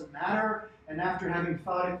balance doesn't matter. And after having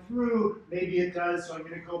thought it through, maybe it does, so I'm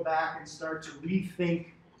going to go back and start to rethink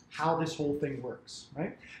how this whole thing works,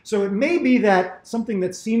 right? So it may be that something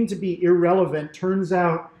that seemed to be irrelevant turns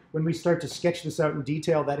out, when we start to sketch this out in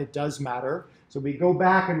detail, that it does matter. So we go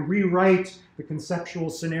back and rewrite the conceptual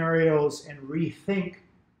scenarios and rethink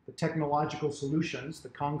the technological solutions, the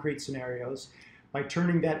concrete scenarios, by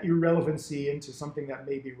turning that irrelevancy into something that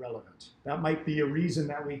may be relevant. That might be a reason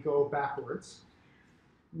that we go backwards.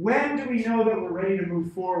 When do we know that we're ready to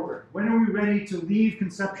move forward? When are we ready to leave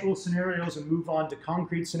conceptual scenarios and move on to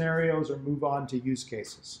concrete scenarios or move on to use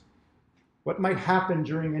cases? What might happen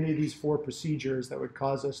during any of these 4 procedures that would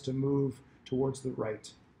cause us to move towards the right?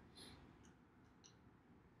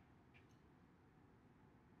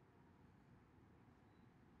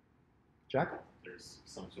 Jack? There's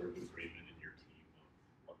some sort of agreement in your team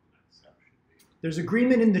of what the next step should be. There's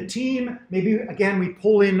agreement in the team. Maybe, again, we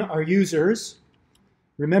pull in our users.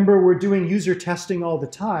 Remember, we're doing user testing all the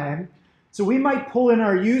time. So we might pull in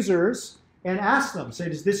our users and ask them, say,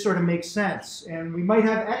 does this sort of make sense? And we might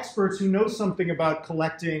have experts who know something about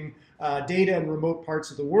collecting data in remote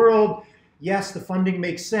parts of the world. Yes, the funding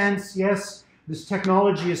makes sense. Yes, this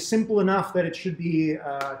technology is simple enough that it should be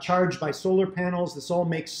charged by solar panels. This all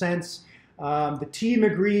makes sense. The team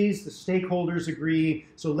agrees, the stakeholders agree,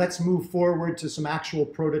 so let's move forward to some actual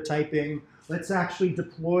prototyping. Let's actually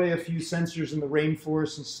deploy a few sensors in the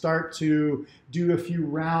rainforest and start to do a few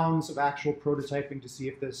rounds of actual prototyping to see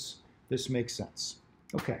if this makes sense.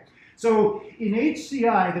 Okay, so in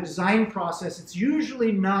HCI, the design process, it's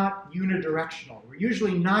usually not unidirectional. We're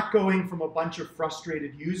usually not going from a bunch of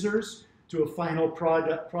frustrated users to a final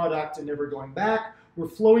product and never going back. We're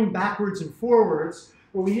flowing backwards and forwards,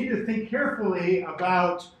 but we need to think carefully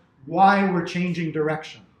about why we're changing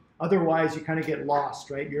direction. Otherwise, you kind of get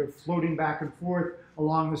lost, right? You're floating back and forth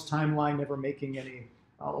along this timeline, never making any,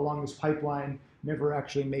 along this pipeline, never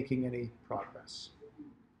actually making any progress.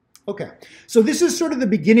 Okay, so this is sort of the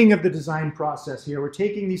beginning of the design process here. We're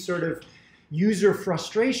taking these sort of user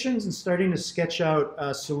frustrations and starting to sketch out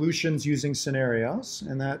solutions using scenarios.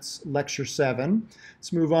 And that's lecture 7.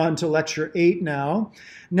 Let's move on to lecture 8 now.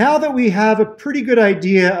 Now that we have a pretty good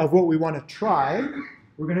idea of what we want to try,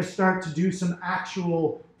 we're going to start to do some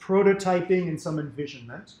actual prototyping and some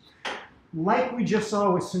envisionment. Like we just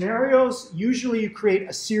saw with scenarios, usually you create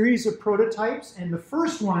a series of prototypes, and the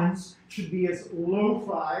first ones should be as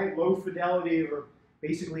lo-fi, low fidelity, or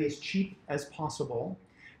basically as cheap as possible,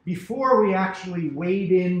 before we actually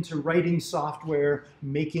wade into writing software,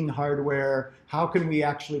 making hardware. How can we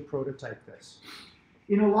actually prototype this?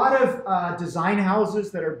 In a lot of design houses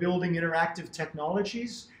that are building interactive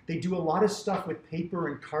technologies, they do a lot of stuff with paper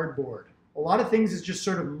and cardboard. A lot of things is just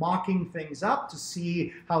sort of mocking things up to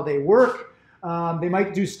see how they work. They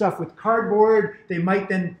might do stuff with cardboard. They might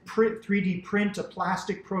then 3D print a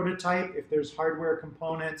plastic prototype if there's hardware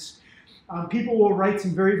components. People will write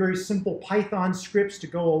some very, very simple Python scripts to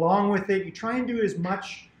go along with it. You try and do as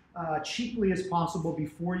much cheaply as possible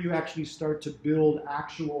before you actually start to build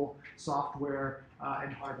actual software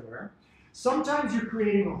and hardware. Sometimes you're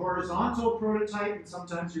creating a horizontal prototype, and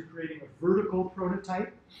sometimes you're creating a vertical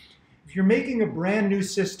prototype. If you're making a brand new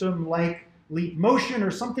system like Leap Motion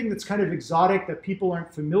or something that's kind of exotic that people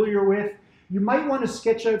aren't familiar with, you might want to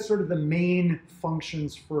sketch out sort of the main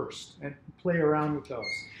functions first and play around with those.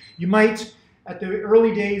 You might, at the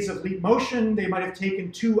early days of Leap Motion, they might have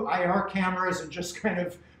taken 2 IR cameras and just kind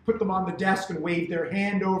of put them on the desk and waved their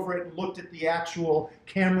hand over it and looked at the actual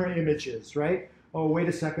camera images, right? Oh, wait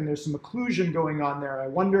a second, there's some occlusion going on there. I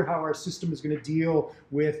wonder how our system is going to deal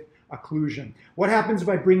with occlusion. What happens if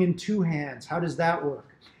I bring in 2 hands? How does that work?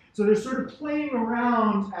 So they're sort of playing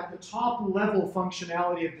around at the top level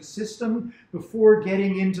functionality of the system before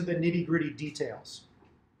getting into the nitty-gritty details.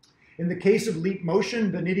 In the case of Leap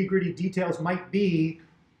Motion, the nitty-gritty details might be,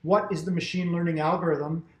 what is the machine learning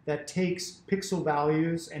algorithm that takes pixel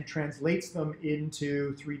values and translates them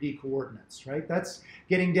into 3D coordinates, right? That's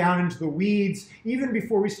getting down into the weeds. Even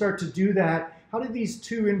before we start to do that, how do these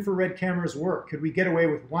 2 infrared cameras work? Could we get away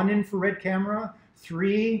with 1 infrared camera?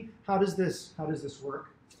 3? How does this work?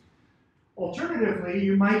 Alternatively,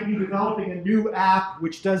 you might be developing a new app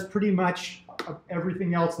which does pretty much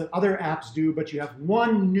everything else that other apps do, but you have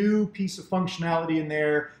 1 new piece of functionality in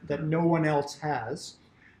there that no one else has.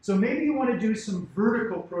 So maybe you want to do some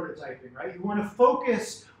vertical prototyping, right? You want to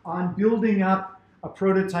focus on building up a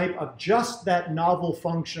prototype of just that novel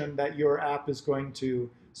function that your app is going to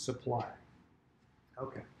supply.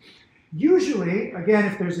 Okay. Usually, again,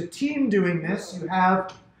 if there's a team doing this, you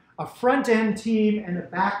have a front-end team and a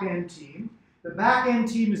back-end team. The back-end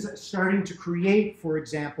team is starting to create, for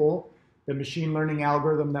example, the machine learning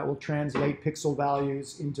algorithm that will translate pixel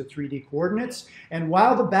values into 3D coordinates. And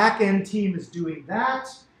while the back-end team is doing that,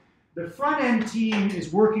 the front-end team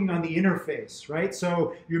is working on the interface, right?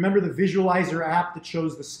 So you remember the visualizer app that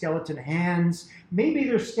shows the skeleton hands? Maybe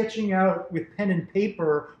they're sketching out with pen and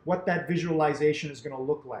paper what that visualization is going to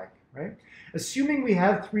look like, right? Assuming we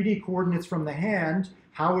have 3D coordinates from the hand,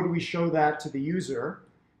 how would we show that to the user?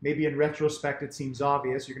 Maybe in retrospect it seems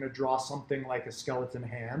obvious. You're going to draw something like a skeleton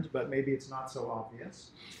hand, but maybe it's not so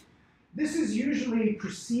obvious. This is usually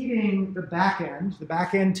preceding the back end. The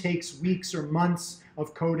back end takes weeks or months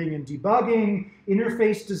of coding and debugging.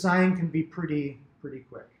 Interface design can be pretty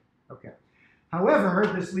quick. Okay.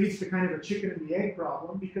 However, this leads to kind of a chicken and the egg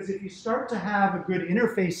problem, because if you start to have a good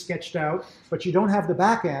interface sketched out, but you don't have the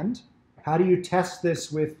back end, how do you test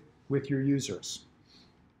this with your users?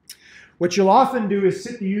 What you'll often do is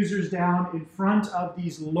sit the users down in front of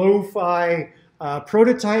these lo-fi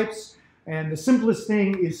prototypes. And the simplest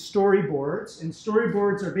thing is storyboards. And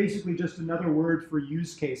storyboards are basically just another word for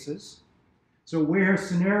use cases. So where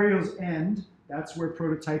scenarios end, that's where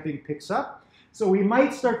prototyping picks up. So we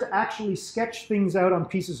might start to actually sketch things out on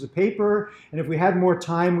pieces of paper. And if we had more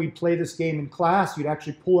time, we'd play this game in class. You'd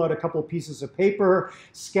actually pull out a couple of pieces of paper,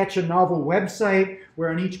 sketch a novel website, where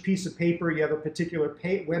on each piece of paper you have a particular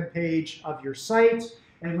web page of your site.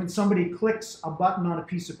 And when somebody clicks a button on a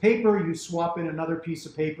piece of paper, you swap in another piece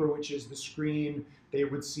of paper, which is the screen they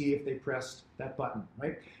would see if they pressed that button,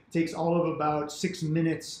 right? It takes all of about 6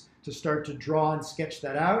 minutes to start to draw and sketch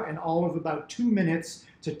that out, and all of about 2 minutes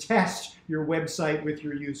to test your website with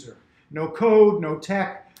your user. No code, no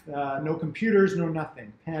tech, no computers, no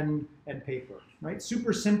nothing. Pen and paper, right?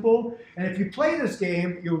 Super simple. And if you play this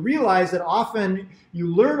game, you'll realize that often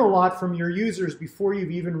you learn a lot from your users before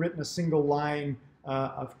you've even written a single line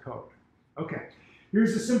of code. Okay,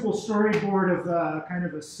 here's a simple storyboard of kind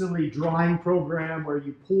of a silly drawing program where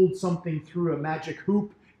you pulled something through a magic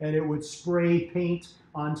hoop and it would spray paint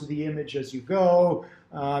onto the image as you go.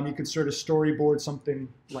 You could sort of storyboard something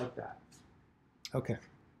like that. Okay.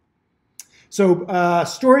 So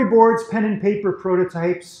storyboards, pen and paper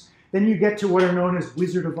prototypes. Then you get to what are known as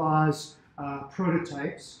Wizard of Oz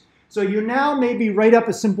prototypes. So you now maybe write up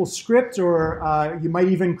a simple script, or you might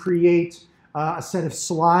even create a set of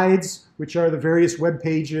slides, which are the various web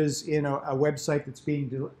pages in a website that's being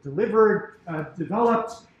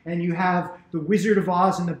developed. And you have the Wizard of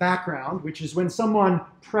Oz in the background, which is when someone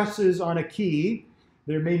presses on a key.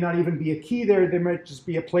 There may not even be a key there. There might just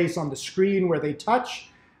be a place on the screen where they touch.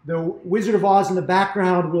 The Wizard of Oz in the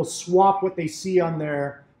background will swap what they see on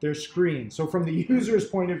their screen. So from the user's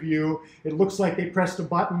point of view, it looks like they pressed a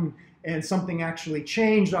button and something actually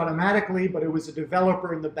changed automatically, but it was a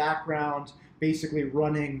developer in the background basically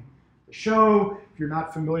running the show. If you're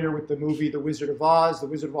not familiar with the movie The Wizard of Oz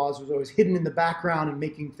was always hidden in the background and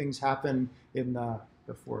making things happen in the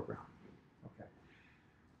foreground.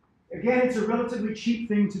 Again, it's a relatively cheap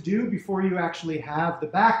thing to do before you actually have the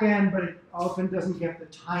back end, but it often doesn't get the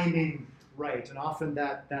timing right, and often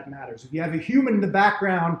that matters. If you have a human in the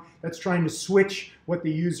background that's trying to switch what the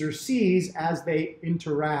user sees as they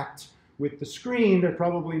interact with the screen, they're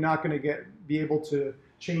probably not going to be able to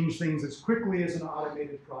change things as quickly as an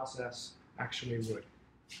automated process actually would.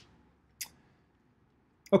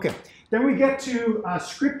 Okay, then we get to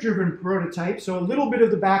script-driven prototypes. So a little bit of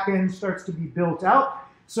the back end starts to be built out.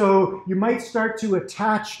 So you might start to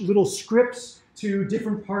attach little scripts to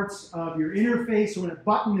different parts of your interface. So when a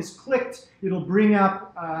button is clicked, it'll bring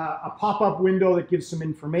up a pop-up window that gives some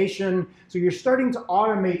information. So you're starting to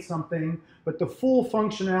automate something, but the full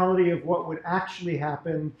functionality of what would actually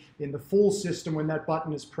happen in the full system when that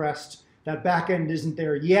button is pressed, that back end isn't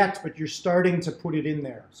there yet, but you're starting to put it in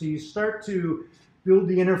there. So you start to build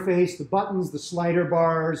the interface, the buttons, the slider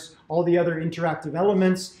bars, all the other interactive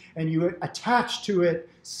elements, and you attach to it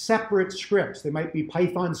separate scripts. They might be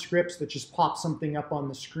Python scripts that just pop something up on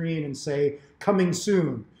the screen and say, coming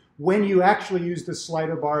soon. When you actually use the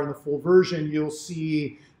slider bar in the full version, you'll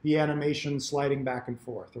see the animation sliding back and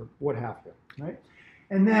forth, or what have you, right?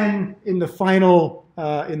 And then in the final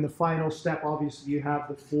step, obviously, you have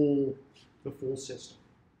the full system.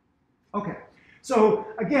 Okay. So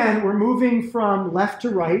again, we're moving from left to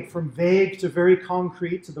right, from vague to very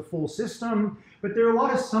concrete to the full system. But there are a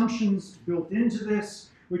lot of assumptions built into this,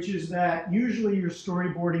 which is that usually you're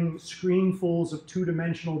storyboarding screenfuls of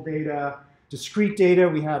two-dimensional data, discrete data.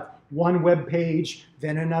 We have one web page,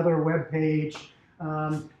 then another web page.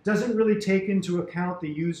 Doesn't really take into account the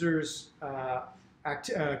user's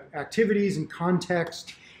activities and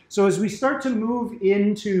context. So as we start to move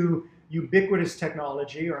into ubiquitous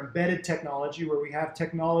technology or embedded technology, where we have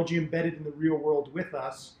technology embedded in the real world with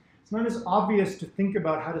us, it's not as obvious to think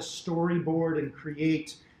about how to storyboard and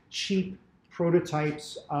create cheap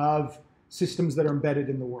prototypes of systems that are embedded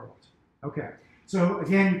in the world. Okay, so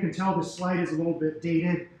again, you can tell this slide is a little bit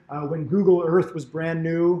dated. When Google Earth was brand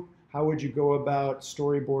new, how would you go about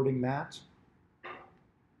storyboarding that?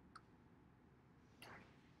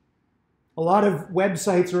 A lot of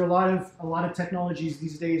websites or a lot of technologies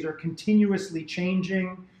these days are continuously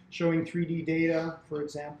changing, showing 3D data, for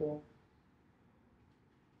example.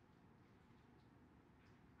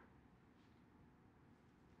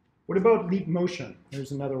 What about Leap Motion?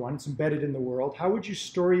 There's another one. It's embedded in the world. How would you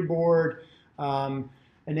storyboard an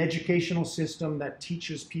educational system that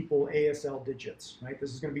teaches people ASL digits? Right?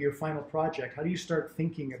 This is going to be your final project. How do you start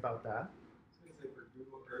thinking about that? I was going to say for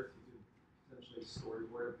Google Earth, you could essentially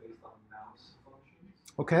storyboard it based on mouse functions.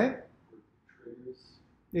 Okay. Or triggers.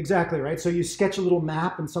 Exactly, right? So you sketch a little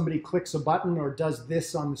map and somebody clicks a button or does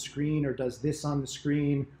this on the screen or does this on the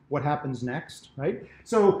screen. What happens next, right?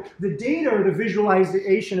 So the data or the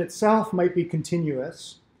visualization itself might be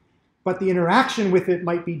continuous, but the interaction with it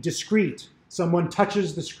might be discrete. Someone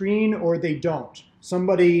touches the screen or they don't.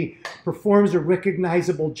 Somebody performs a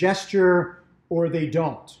recognizable gesture or they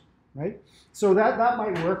don't, right? So that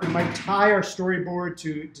might work. We might tie our storyboard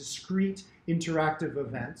to discrete interactive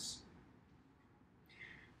events.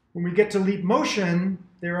 When we get to Leap Motion,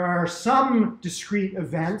 there are some discrete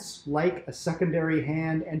events, like a secondary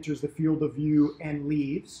hand enters the field of view and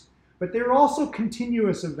leaves, but there are also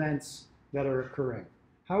continuous events that are occurring.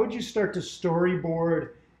 How would you start to storyboard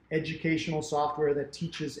educational software that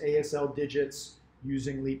teaches ASL digits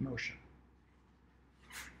using Leap Motion?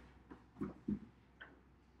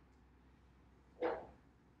 So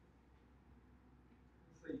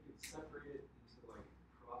you could separate it into like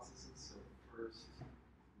processes. So first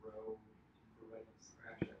row, actually,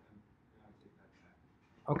 I'm going to take that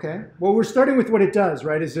back. Okay, well, we're starting with what it does,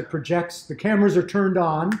 right? Is it projects, the cameras are turned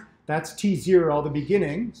on. That's T0, the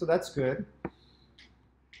beginning, so that's good.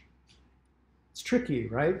 Let's tricky,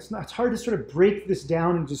 right? It's hard to sort of break this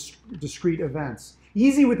down into discrete events.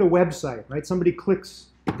 Easy with a website, right? Somebody clicks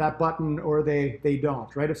that button or they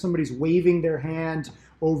don't, right? If somebody's waving their hand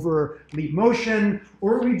over leap motion,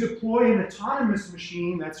 or we deploy an autonomous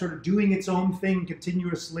machine that's sort of doing its own thing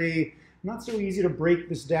continuously, not so easy to break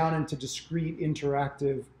this down into discrete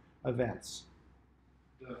interactive events.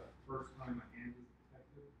 The first time a hand is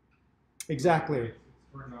detected. Exactly. It's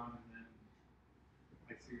turned on and then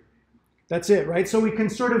I see your hand. That's it, right? So we can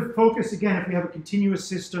sort of focus, again, if we have a continuous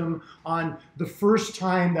system, on the first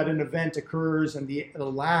time that an event occurs and the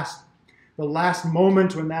last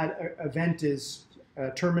moment when that event is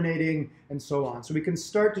terminating, and so on. So we can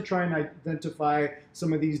start to try and identify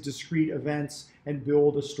some of these discrete events and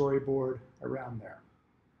build a storyboard around there.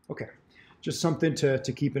 Okay, just something to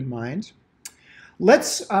keep in mind. We're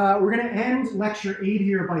going to end lecture 8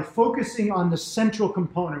 here by focusing on the central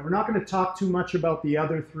component. We're not going to talk too much about the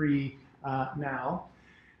other three now.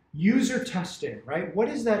 User testing, right? What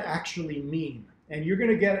does that actually mean? And you're going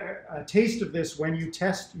to get a taste of this when you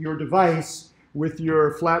test your device with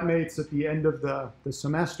your flatmates at the end of the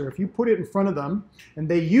semester. If you put it in front of them and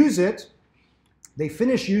they use it, they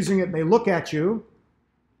finish using it, and they look at you,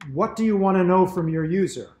 what do you want to know from your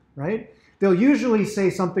user, right? They'll usually say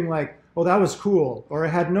something like, oh, that was cool, or I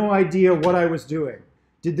had no idea what I was doing.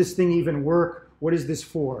 Did this thing even work? What is this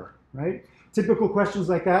for, right? Typical questions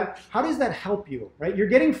like that. How does that help you, right? You're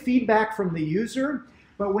getting feedback from the user,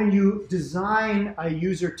 but when you design a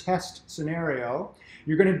user test scenario,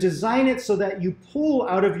 you're going to design it so that you pull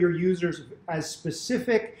out of your users as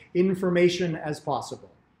specific information as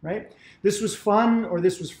possible, right? This was fun, or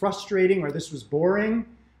this was frustrating, or this was boring.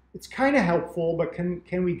 It's kind of helpful, but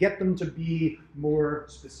can we get them to be more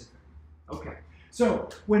specific? Okay, so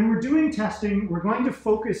when we're doing testing, we're going to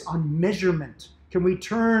focus on measurement. Can we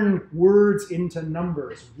turn words into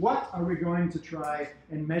numbers? What are we going to try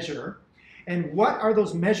and measure? And what are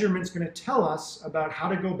those measurements going to tell us about how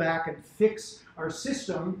to go back and fix our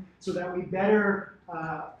system so that we better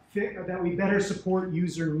support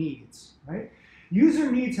user needs, right?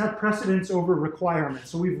 User needs have precedence over requirements.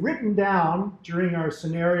 So we've written down during our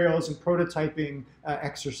scenarios and prototyping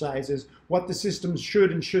exercises what the systems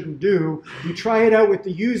should and shouldn't do. We try it out with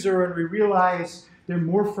the user and we realize they're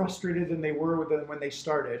more frustrated than they were when they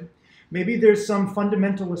started. Maybe there's some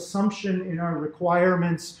fundamental assumption in our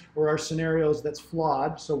requirements or our scenarios that's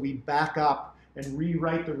flawed, so we back up and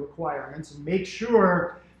rewrite the requirements and make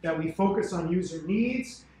sure that we focus on user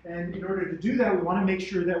needs. And in order to do that, we want to make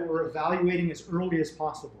sure that we're evaluating as early as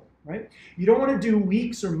possible, right? You don't want to do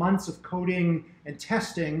weeks or months of coding and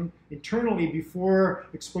testing internally before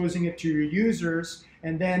exposing it to your users,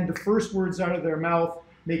 and then the first words out of their mouth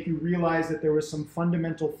make you realize that there was some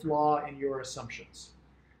fundamental flaw in your assumptions.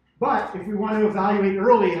 But if we want to evaluate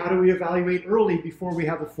early, how do we evaluate early before we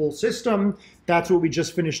have a full system? That's what we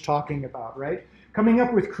just finished talking about, right? Coming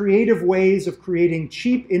up with creative ways of creating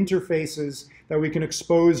cheap interfaces that we can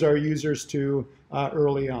expose our users to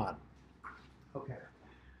early on. Okay.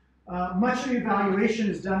 Much of the evaluation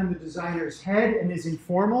is done in the designer's head and is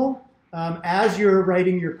informal. As you're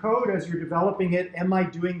writing your code, as you're developing it, am I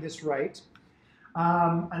doing this right?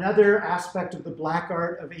 Another aspect of the black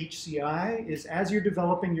art of HCI is as you're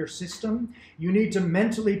developing your system, you need to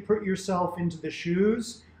mentally put yourself into the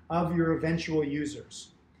shoes of your eventual users.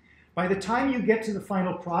 By the time you get to the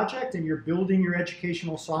final project and you're building your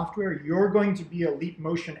educational software, you're going to be a leap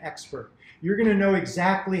motion expert. You're going to know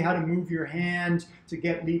exactly how to move your hand to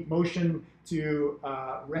get leap motion to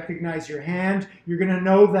recognize your hand. You're going to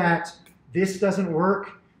know that this doesn't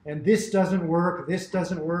work, and this doesn't work, this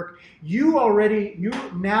doesn't work. You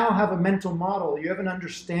now have a mental model. You have an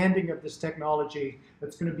understanding of this technology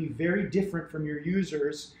that's going to be very different from your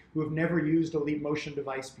users who have never used a leap motion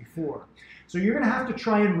device before. So you're going to have to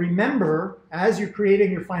try and remember, as you're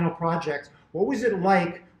creating your final project, what was it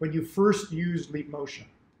like when you first used leap motion?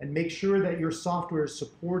 And make sure that your software is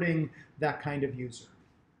supporting that kind of user.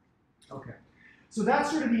 Okay. So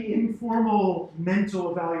that's sort of the informal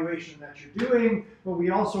mental evaluation that you're doing, but we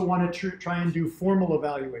also want to try and do formal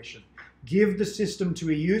evaluation. Give the system to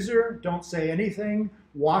a user, don't say anything,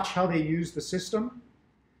 watch how they use the system,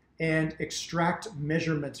 and extract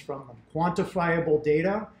measurements from them. Quantifiable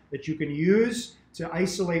data that you can use to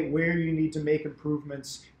isolate where you need to make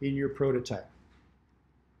improvements in your prototype.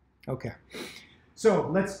 Okay, so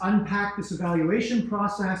let's unpack this evaluation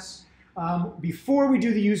process. Before we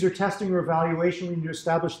do the user testing or evaluation, we need to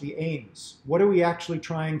establish the aims. What are we actually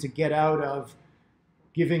trying to get out of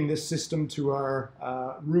giving this system to our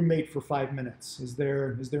roommate for 5 minutes? Is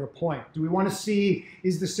there a point? Do we want to see,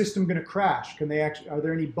 is the system going to crash? Are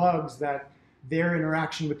there any bugs that their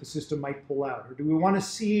interaction with the system might pull out? Or do we want to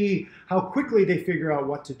see how quickly they figure out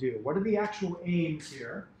what to do? What are the actual aims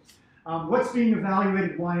here? What's being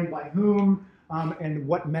evaluated, why and by whom, and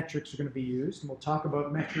what metrics are going to be used. And we'll talk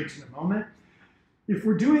about metrics in a moment. If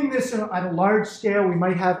we're doing this at a large scale, we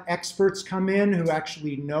might have experts come in who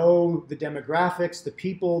actually know the demographics, the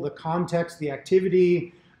people, the context, the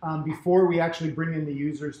activity, before we actually bring in the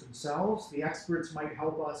users themselves. The experts might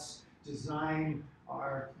help us design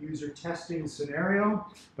our user testing scenario,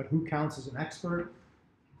 but who counts as an expert?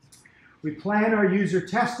 We plan our user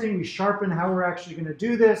testing, we sharpen how we're actually going to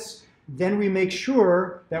do this, then we make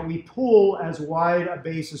sure that we pull as wide a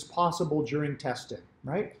base as possible during testing,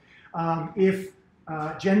 right? If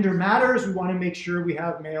gender matters, we want to make sure we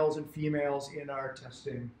have males and females in our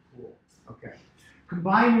testing pool. Okay.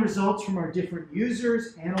 Combine results from our different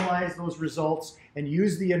users, analyze those results, and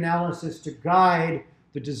use the analysis to guide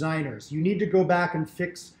the designers. You need to go back and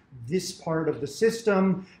fix this part of the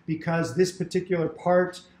system because this particular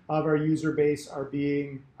part of our user base are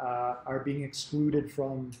being excluded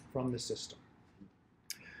from the system.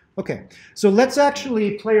 Okay, so let's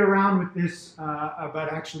actually play around with this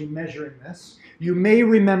about actually measuring this. You may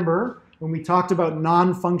remember when we talked about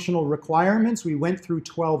non-functional requirements, we went through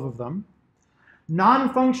 12 of them.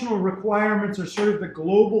 Non-functional requirements are sort of the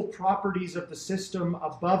global properties of the system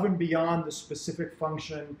above and beyond the specific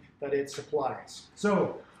function that it supplies.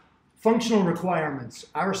 So, functional requirements.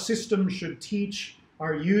 Our system should teach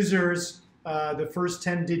our users the first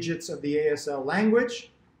 10 digits of the ASL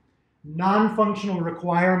language. Non-functional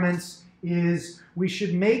requirements is we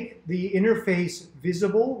should make the interface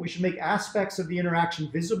visible. We should make aspects of the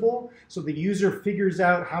interaction visible so the user figures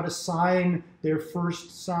out how to sign their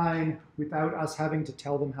first sign without us having to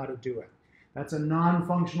tell them how to do it. That's a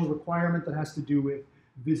non-functional requirement that has to do with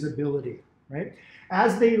visibility, right?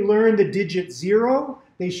 As they learn the digit 0,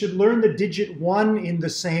 they should learn the digit 1 in the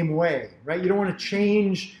same way, right? You don't want to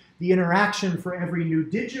change the interaction for every new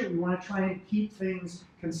digit. We want to try and keep things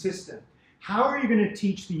consistent. How are you going to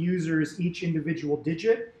teach the users each individual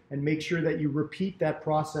digit and make sure that you repeat that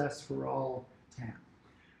process for all 10?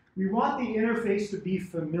 We want the interface to be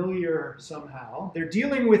familiar somehow. They're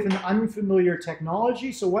dealing with an unfamiliar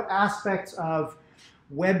technology, so what aspects of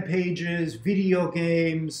web pages, video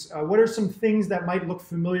games, what are some things that might look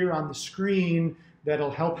familiar on the screen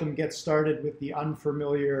that'll help them get started with the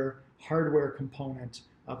unfamiliar hardware component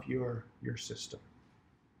of your system?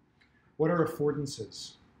 What are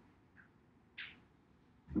affordances?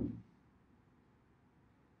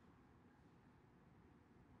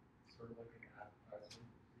 Sort of like an advertisement.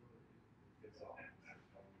 It's all.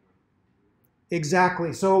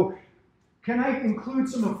 Exactly. So can I include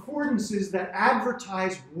some affordances that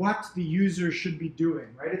advertise what the user should be doing,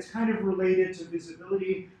 right? It's kind of related to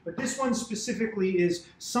visibility, but this one specifically is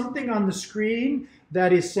something on the screen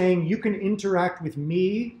that is saying you can interact with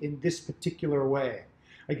me in this particular way.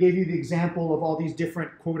 I gave you the example of all these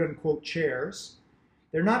different quote-unquote chairs.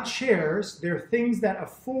 They're not chairs, they're things that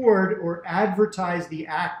afford or advertise the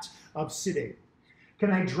act of sitting.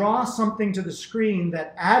 Can I draw something to the screen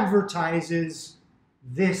that advertises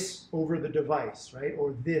this over the device, right?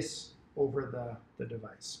 Or this over the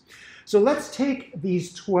device. So let's take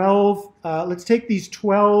these 12,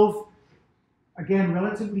 again,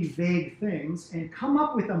 relatively vague things and come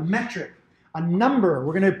up with a metric, a number.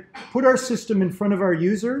 We're going to put our system in front of our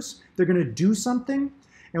users. They're going to do something,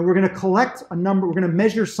 and we're going to collect a number. We're going to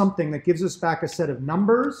measure something that gives us back a set of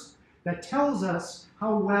numbers that tells us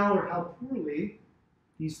how well or how poorly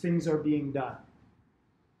these things are being done.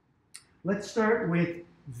 Let's start with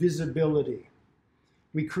visibility.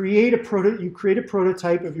 You create a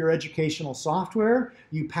prototype of your educational software,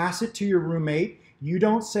 you pass it to your roommate, you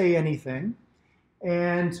don't say anything,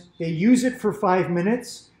 and they use it for 5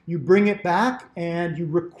 minutes, you bring it back, and you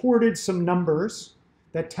recorded some numbers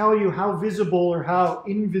that tell you how visible or how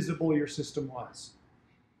invisible your system was.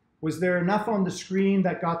 Was there enough on the screen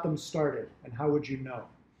that got them started, and how would you know?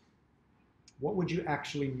 What would you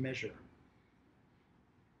actually measure?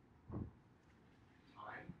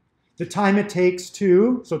 The time it takes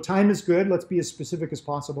to, so time is good, let's be as specific as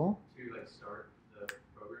possible. To like start the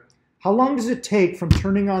program? How long does it take from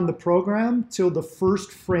turning on the program till the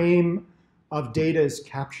first frame of data is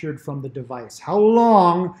captured from the device? How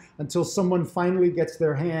long until someone finally gets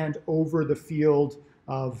their hand over the field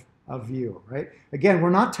of view, right? Again, we're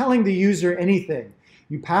not telling the user anything.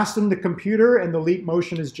 You pass them the computer and the leap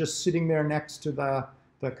motion is just sitting there next to the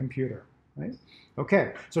computer, right?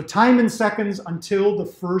 Okay, so time in seconds until the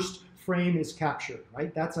first frame is captured,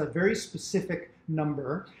 right? That's a very specific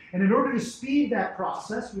number. And in order to speed that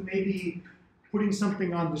process, we may be putting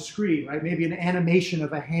something on the screen, right? Maybe an animation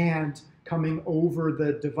of a hand coming over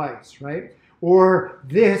the device, right? Or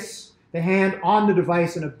this, the hand on the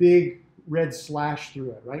device and a big red slash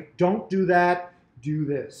through it, right? Don't do that, do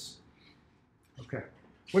this. Okay.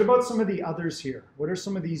 What about some of the others here? What are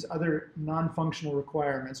some of these other non-functional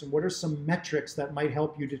requirements, and what are some metrics that might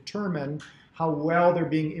help you determine how well they're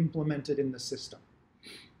being implemented in the system?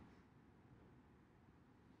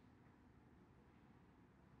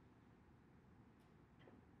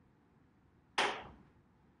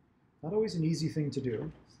 Not always an easy thing to do.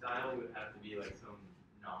 Style would have to be like some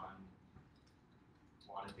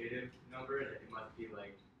non-quantitative number. It must be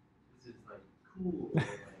like, this is like cool, or like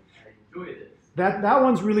I enjoy this. That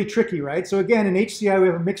one's really tricky, right? So again, in HCI, we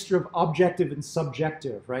have a mixture of objective and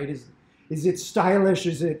subjective, right? Is it stylish?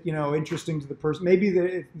 Is it, you know, interesting to the person? Maybe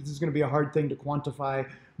this is going to be a hard thing to quantify.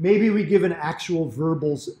 Maybe we give an actual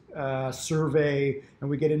verbal survey and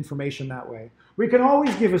we get information that way. We can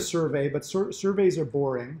always give a survey, but surveys are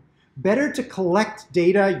boring. Better to collect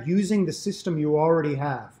data using the system you already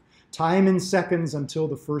have. Time in seconds until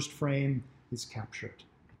the first frame is captured.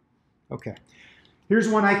 Okay. Here's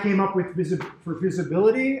one I came up with for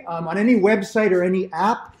visibility. On any website or any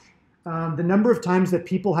app, the number of times that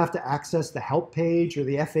people have to access the help page or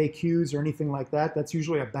the FAQs or anything like that, that's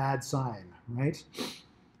usually a bad sign, right?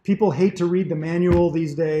 People hate to read the manual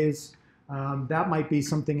these days. That might be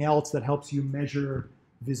something else that helps you measure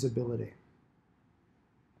visibility.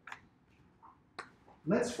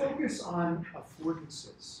 Let's focus on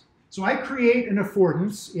affordances. So I create an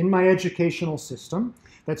affordance in my educational system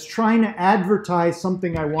that's trying to advertise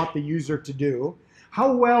something I want the user to do.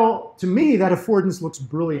 How well, to me, that affordance looks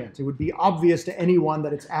brilliant. It would be obvious to anyone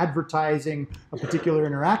that it's advertising a particular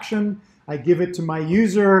interaction. I give it to my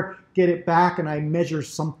user, get it back, and I measure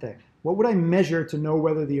something. What would I measure to know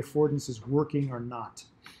whether the affordance is working or not?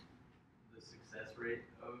 The success rate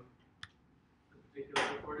of the particular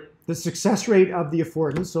affordance? The success rate of the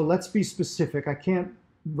affordance. So let's be specific. I can't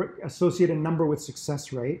associate a number with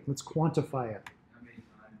success rate. Let's quantify it. How many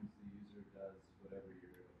times the user does whatever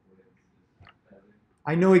your affordance is advertising?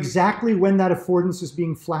 I know exactly when that affordance is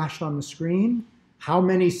being flashed on the screen, how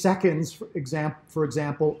many seconds, for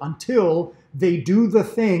example, until they do the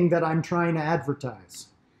thing that I'm trying to advertise.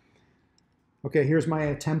 Okay, here's my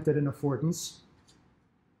attempt at an affordance.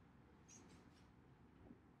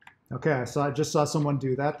 Okay, I just saw someone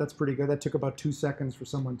do that. That's pretty good. That took about 2 seconds for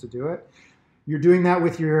someone to do it. You're doing that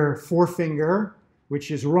with your forefinger,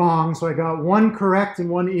 which is wrong. So I got one correct and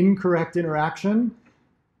one incorrect interaction.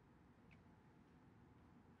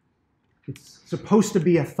 It's supposed to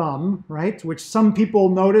be a thumb, right? Which some people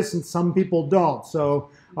notice and some people don't.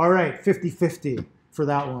 So, all right, 50-50 for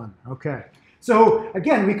that one. Okay. So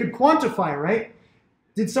again, we could quantify, right?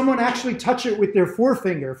 Did someone actually touch it with their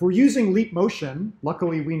forefinger? If we're using leap motion,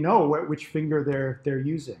 luckily we know which finger they're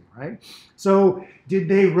using, right? So did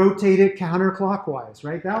they rotate it counterclockwise,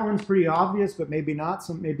 right? That one's pretty obvious, but maybe not.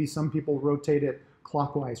 Maybe some people rotate it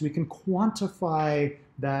clockwise. We can quantify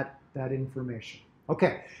that information.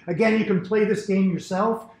 Okay, again, you can play this game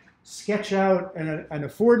yourself. Sketch out an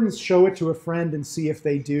affordance, show it to a friend, and see if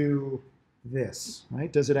they do this,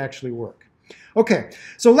 right? Does it actually work? Okay,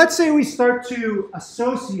 so let's say we start to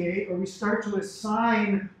associate or we start to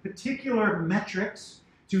assign particular metrics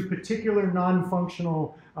to particular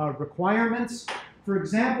non-functional requirements. For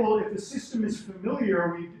example, if the system is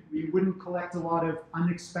familiar, we wouldn't collect a lot of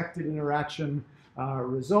unexpected interaction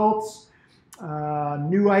results.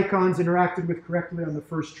 New icons interacted with correctly on the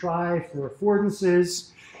first try for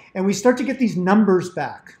affordances. And we start to get these numbers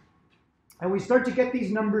back. And we start to get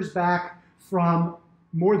these numbers back from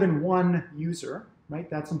more than one user, right?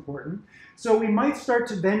 That's important. So we might start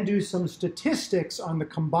to then do some statistics on the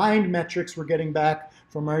combined metrics we're getting back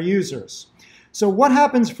from our users. So what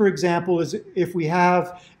happens, for example, is if we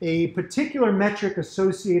have a particular metric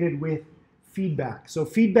associated with feedback. So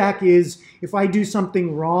feedback is if I do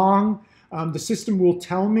something wrong, the system will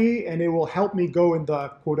tell me and it will help me go in the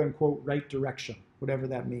quote-unquote right direction, whatever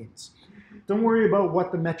that means. Don't worry about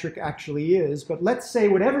what the metric actually is, but let's say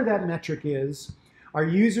whatever that metric is, our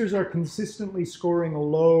users are consistently scoring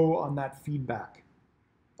low on that feedback,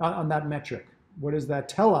 on that metric. What does that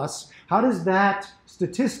tell us? How does that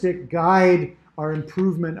statistic guide our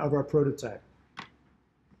improvement of our prototype?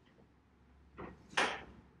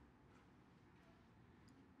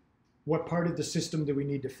 What part of the system do we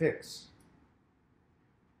need to fix?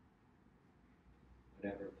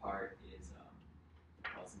 Whatever part is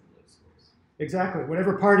causing the low scores. Exactly.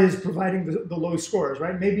 Whatever part is providing the low scores,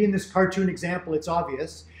 right? Maybe in this cartoon example, it's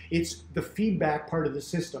obvious. It's the feedback part of the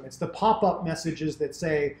system. It's the pop-up messages that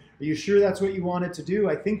say, are you sure that's what you wanted to do?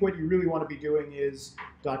 I think what you really want to be doing is ...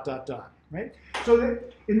 right? So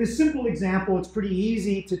that in this simple example, it's pretty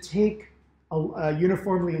easy to take a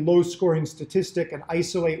uniformly low scoring statistic and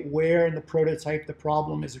isolate where in the prototype the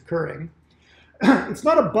problem is occurring. It's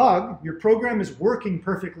not a bug. Your program is working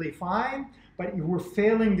perfectly fine, but you were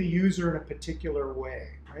failing the user in a particular way,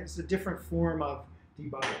 right? It's a different form of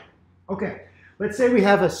debugging. Okay, let's say we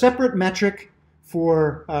have a separate metric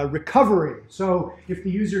for recovery. So if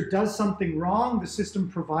the user does something wrong, the system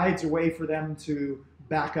provides a way for them to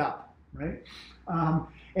back up, right?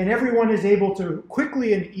 And everyone is able to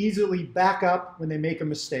quickly and easily back up when they make a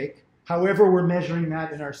mistake. However, we're measuring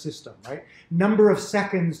that in our system, right? Number of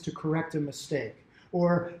seconds to correct a mistake,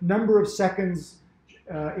 or number of seconds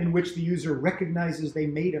in which the user recognizes they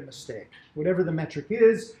made a mistake. Whatever the metric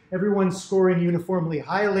is, everyone's scoring uniformly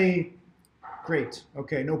highly. Great,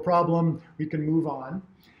 okay, no problem, we can move on.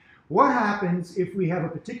 What happens if we have a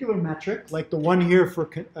particular metric, like the one here for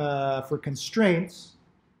constraints,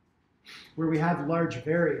 where we have large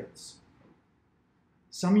variance?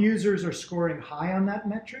 Some users are scoring high on that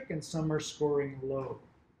metric and some are scoring low.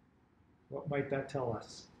 What might that tell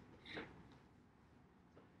us?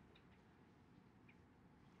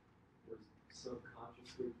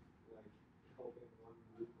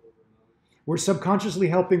 We're subconsciously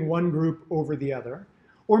helping one group over the other.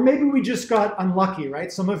 Or maybe we just got unlucky,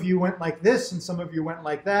 right? Some of you went like this and some of you went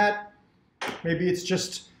like that. Maybe it's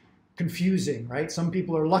just confusing, right? Some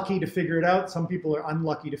people are lucky to figure it out. Some people are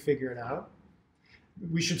unlucky to figure it out.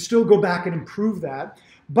 We should still go back and improve that.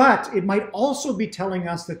 But it might also be telling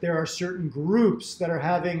us that there are certain groups that are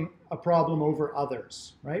having a problem over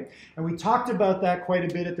others, right? And we talked about that quite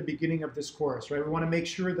a bit at the beginning of this course, right? We want to make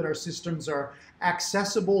sure that our systems are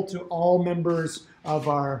accessible to all members of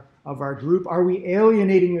our group. Are we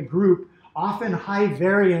alienating a group? Often high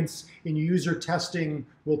variance in user testing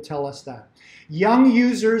will tell us that. Young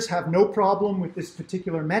users have no problem with this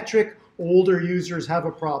particular metric. Older users have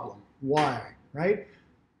a problem. Why, right?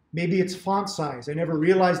 Maybe it's font size. I never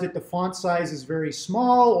realized that the font size is very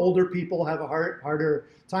small. Older people have a harder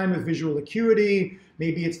time with visual acuity.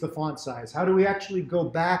 Maybe it's the font size. How do we actually go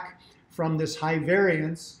back from this high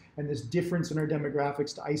variance and this difference in our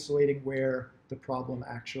demographics to isolating where the problem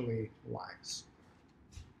actually lies?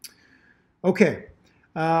 Okay,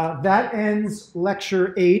 that ends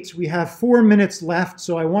lecture 8. We have 4 minutes left,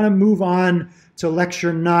 so I want to move on to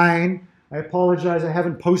lecture 9. I apologize, I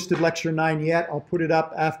haven't posted lecture 9 yet. I'll put it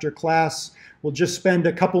up after class. We'll just spend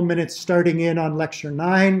a couple minutes starting in on lecture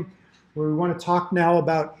 9, where we want to talk now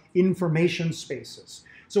about information spaces.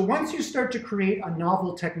 So once you start to create a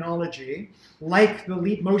novel technology, like the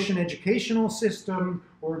Leap Motion educational system,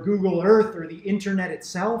 or Google Earth, or the internet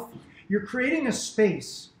itself, you're creating a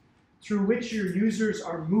space through which your users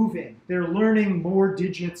are moving. They're learning more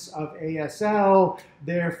digits of ASL.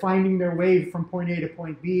 They're finding their way from point A to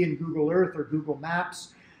point B in Google Earth or Google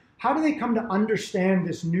Maps. How do they come to understand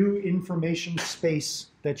this new information space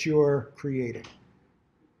that you're creating?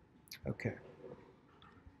 Okay.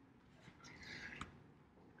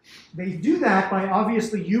 They do that by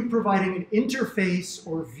obviously you providing an interface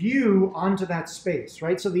or view onto that space,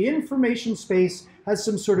 right? So the information space has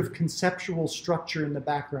some sort of conceptual structure in the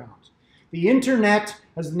background. The internet,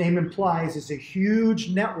 as the name implies, is a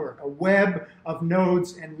huge network, a web of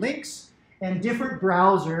nodes and links, and different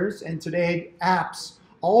browsers, and today apps,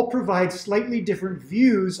 all provide slightly different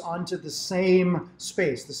views onto the same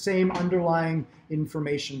space, the same underlying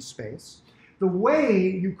information space. The way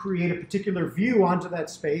you create a particular view onto that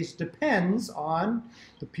space depends on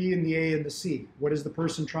the P and the A and the C. What is the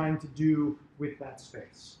person trying to do with that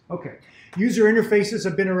space? Okay, user interfaces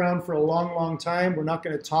have been around for a long, long time. We're not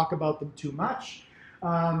going to talk about them too much.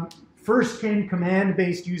 First came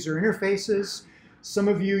command-based user interfaces. Some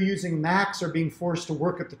of you using Macs are being forced to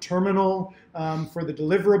work at the terminal for the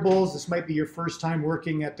deliverables. This might be your first time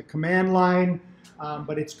working at the command line,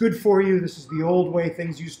 but it's good for you. This is the old way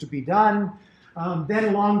things used to be done. Then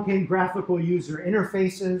along came graphical user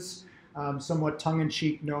interfaces, somewhat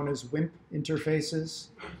tongue-in-cheek known as WIMP interfaces.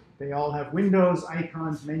 They all have windows,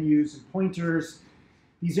 icons, menus, and pointers.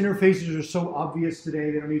 These interfaces are so obvious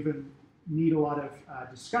today, they don't even need a lot of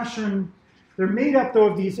discussion. They're made up, though,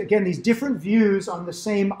 of these, again, these different views on the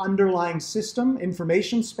same underlying system,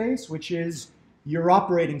 information space, which is your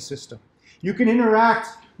operating system. You can interact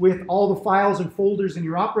with all the files and folders in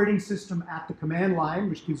your operating system at the command line,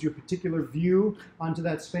 which gives you a particular view onto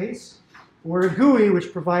that space, or a GUI,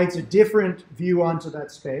 which provides a different view onto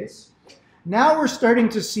that space. Now we're starting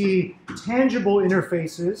to see tangible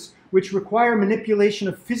interfaces which require manipulation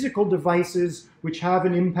of physical devices which have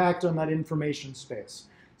an impact on that information space,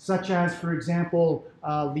 such as, for example,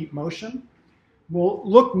 Leap Motion. We'll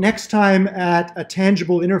look next time at a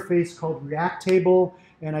tangible interface called React Table,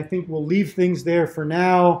 and I think we'll leave things there for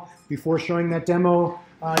now before showing that demo.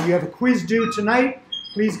 You have a quiz due tonight.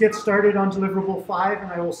 Please get started on deliverable 5,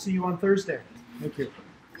 and I will see you on Thursday. Thank you.